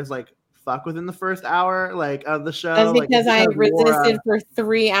you hear is like fuck within the first hour like of the show. That's because I resisted for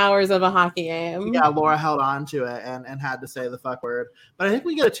 3 hours of a hockey game. Yeah, Laura held on to it and had to say the fuck word. But I think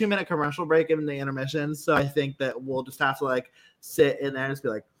we get a 2-minute commercial break in the intermission. So I think that we'll just have to like sit in there and just be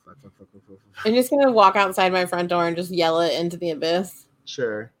like, fuck. I'm just going to walk outside my front door and just yell it into the abyss.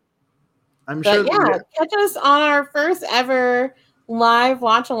 Sure. Catch us on our first ever live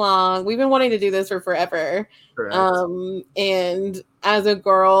watch along. We've been wanting to do this for forever. Correct. And as a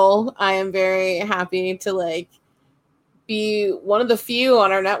girl, I am very happy to like be one of the few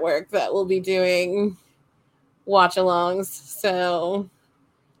on our network that will be doing watch alongs. So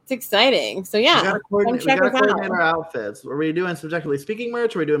it's exciting. So yeah, come check us out. Our outfits. Are we doing Subjectively Speaking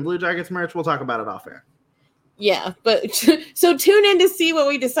merch? Are we doing Blue Jackets merch? We'll talk about it off air. Yeah, but so tune in to see what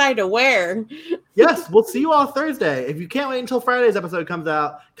we decide to wear. Yes, we'll see you all Thursday. If you can't wait until Friday's episode comes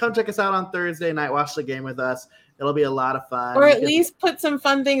out, come check us out on Thursday night. Watch the game with us. It'll be a lot of fun. Or at least put some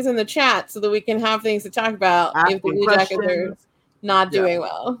fun things in the chat so that we can have things to talk about if the Blue Jackets are not doing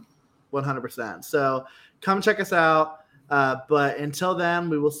well. 100%. So come check us out. But until then,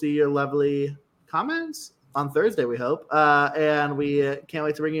 we will see your lovely comments on Thursday, we hope. And we can't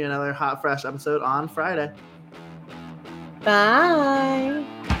wait to bring you another hot, fresh episode on Friday. Bye.